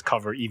Wolfpack just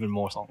cover even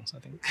more songs. I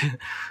think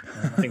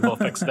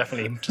Wolfpack's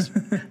definitely just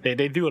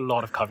they do a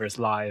lot of covers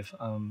live,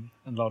 a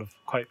lot of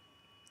quite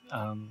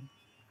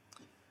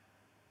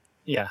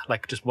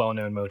like just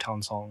well-known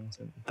Motown songs,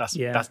 and that's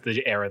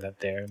the era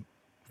that they're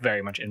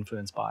very much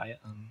influenced by.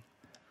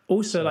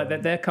 Also, like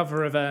their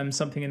cover of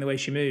Something in the Way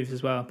She Moves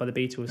as well by the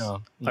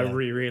Beatles. I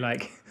really, really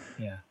like.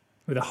 Yeah.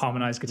 With a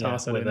harmonized guitar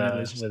solo in the middle,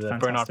 is just fantastic.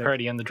 Bernard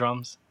Purdie on the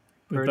drums.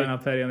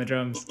 Bernard Purdie on the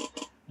drums.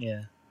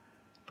 Yeah.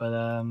 But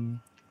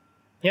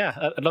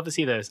I'd love to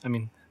see those.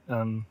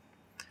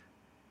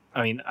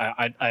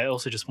 I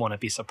also just want to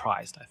be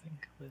surprised, I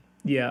think.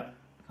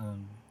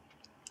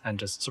 And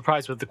just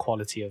surprised with the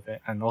quality of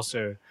it, and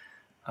also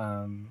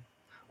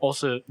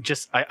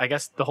just I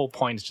guess the whole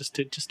point is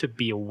just to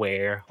be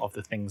aware of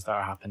the things that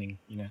are happening,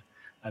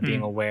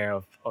 being aware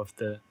of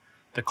the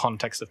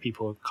context of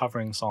people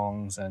covering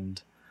songs,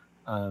 and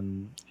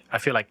I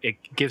feel like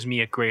it gives me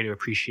a greater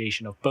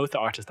appreciation of both the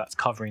artist that's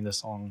covering the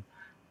song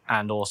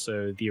and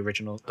also the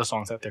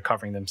songs that they're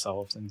covering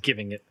themselves, and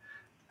giving it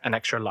an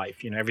extra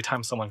life. Every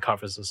time someone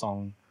covers a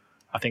song,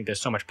 I think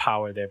there's so much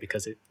power there,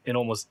 because it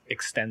almost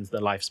extends the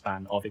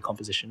lifespan of a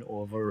composition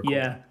or of a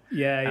recording.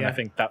 And I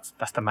think that's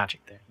the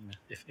magic there.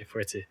 If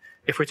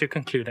we're to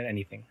conclude on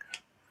anything.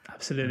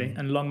 Absolutely.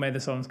 And long may the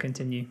songs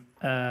continue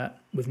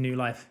with new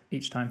life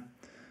each time.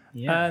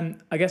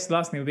 I guess the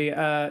last thing would be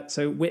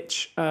so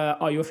which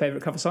are your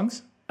favorite cover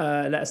songs?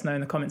 Let us know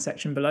in the comment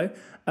section below.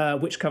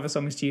 Which cover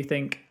songs do you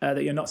think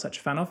that you're not such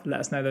a fan of?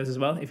 Let us know those as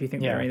well if you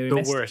think there are any that we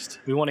missed. The worst.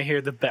 We want to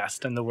hear the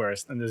best and the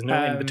worst, and there's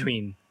no in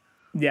between.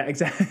 Yeah,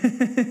 exactly.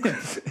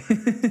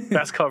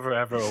 Best cover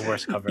ever or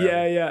worst cover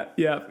ever.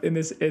 Yeah. In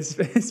this,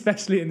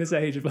 especially in this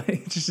age of like,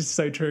 it's just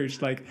so true.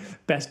 It's like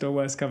best or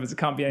worst covers. It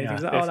can't be anything.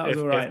 It's like, that was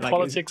all right. If like,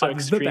 politics are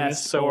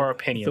extremists, so are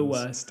opinions. The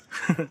worst.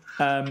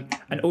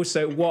 And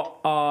also, what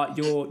are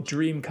your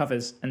dream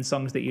covers and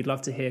songs that you'd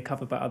love to hear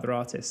covered by other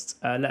artists?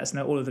 Let us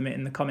know all of them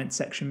in the comments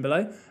section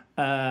below,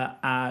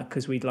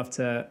 because we'd love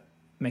to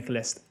make a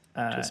list.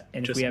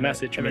 Just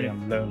message me.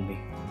 I'm lonely.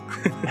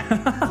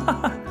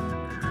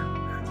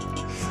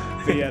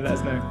 But yeah, let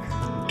us know.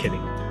 I'm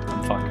kidding.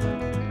 I'm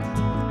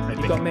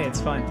fine. You got me.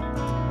 It's fine.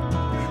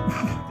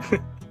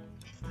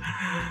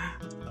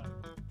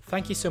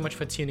 Thank you so much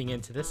for tuning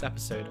in to this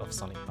episode of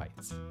Sonic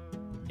Bites.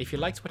 If you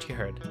liked what you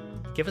heard,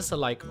 give us a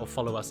like or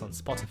follow us on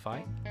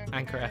Spotify,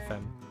 Anchor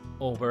FM,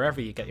 or wherever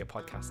you get your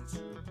podcasts.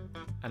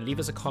 And leave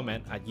us a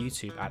comment at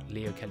YouTube at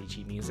Leo Kelly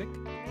G Music,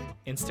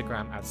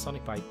 Instagram at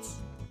Sonic Bites,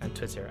 and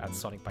Twitter at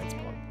Sonic Bites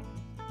Pod.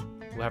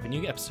 We'll have a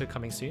new episode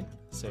coming soon,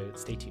 so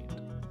stay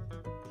tuned.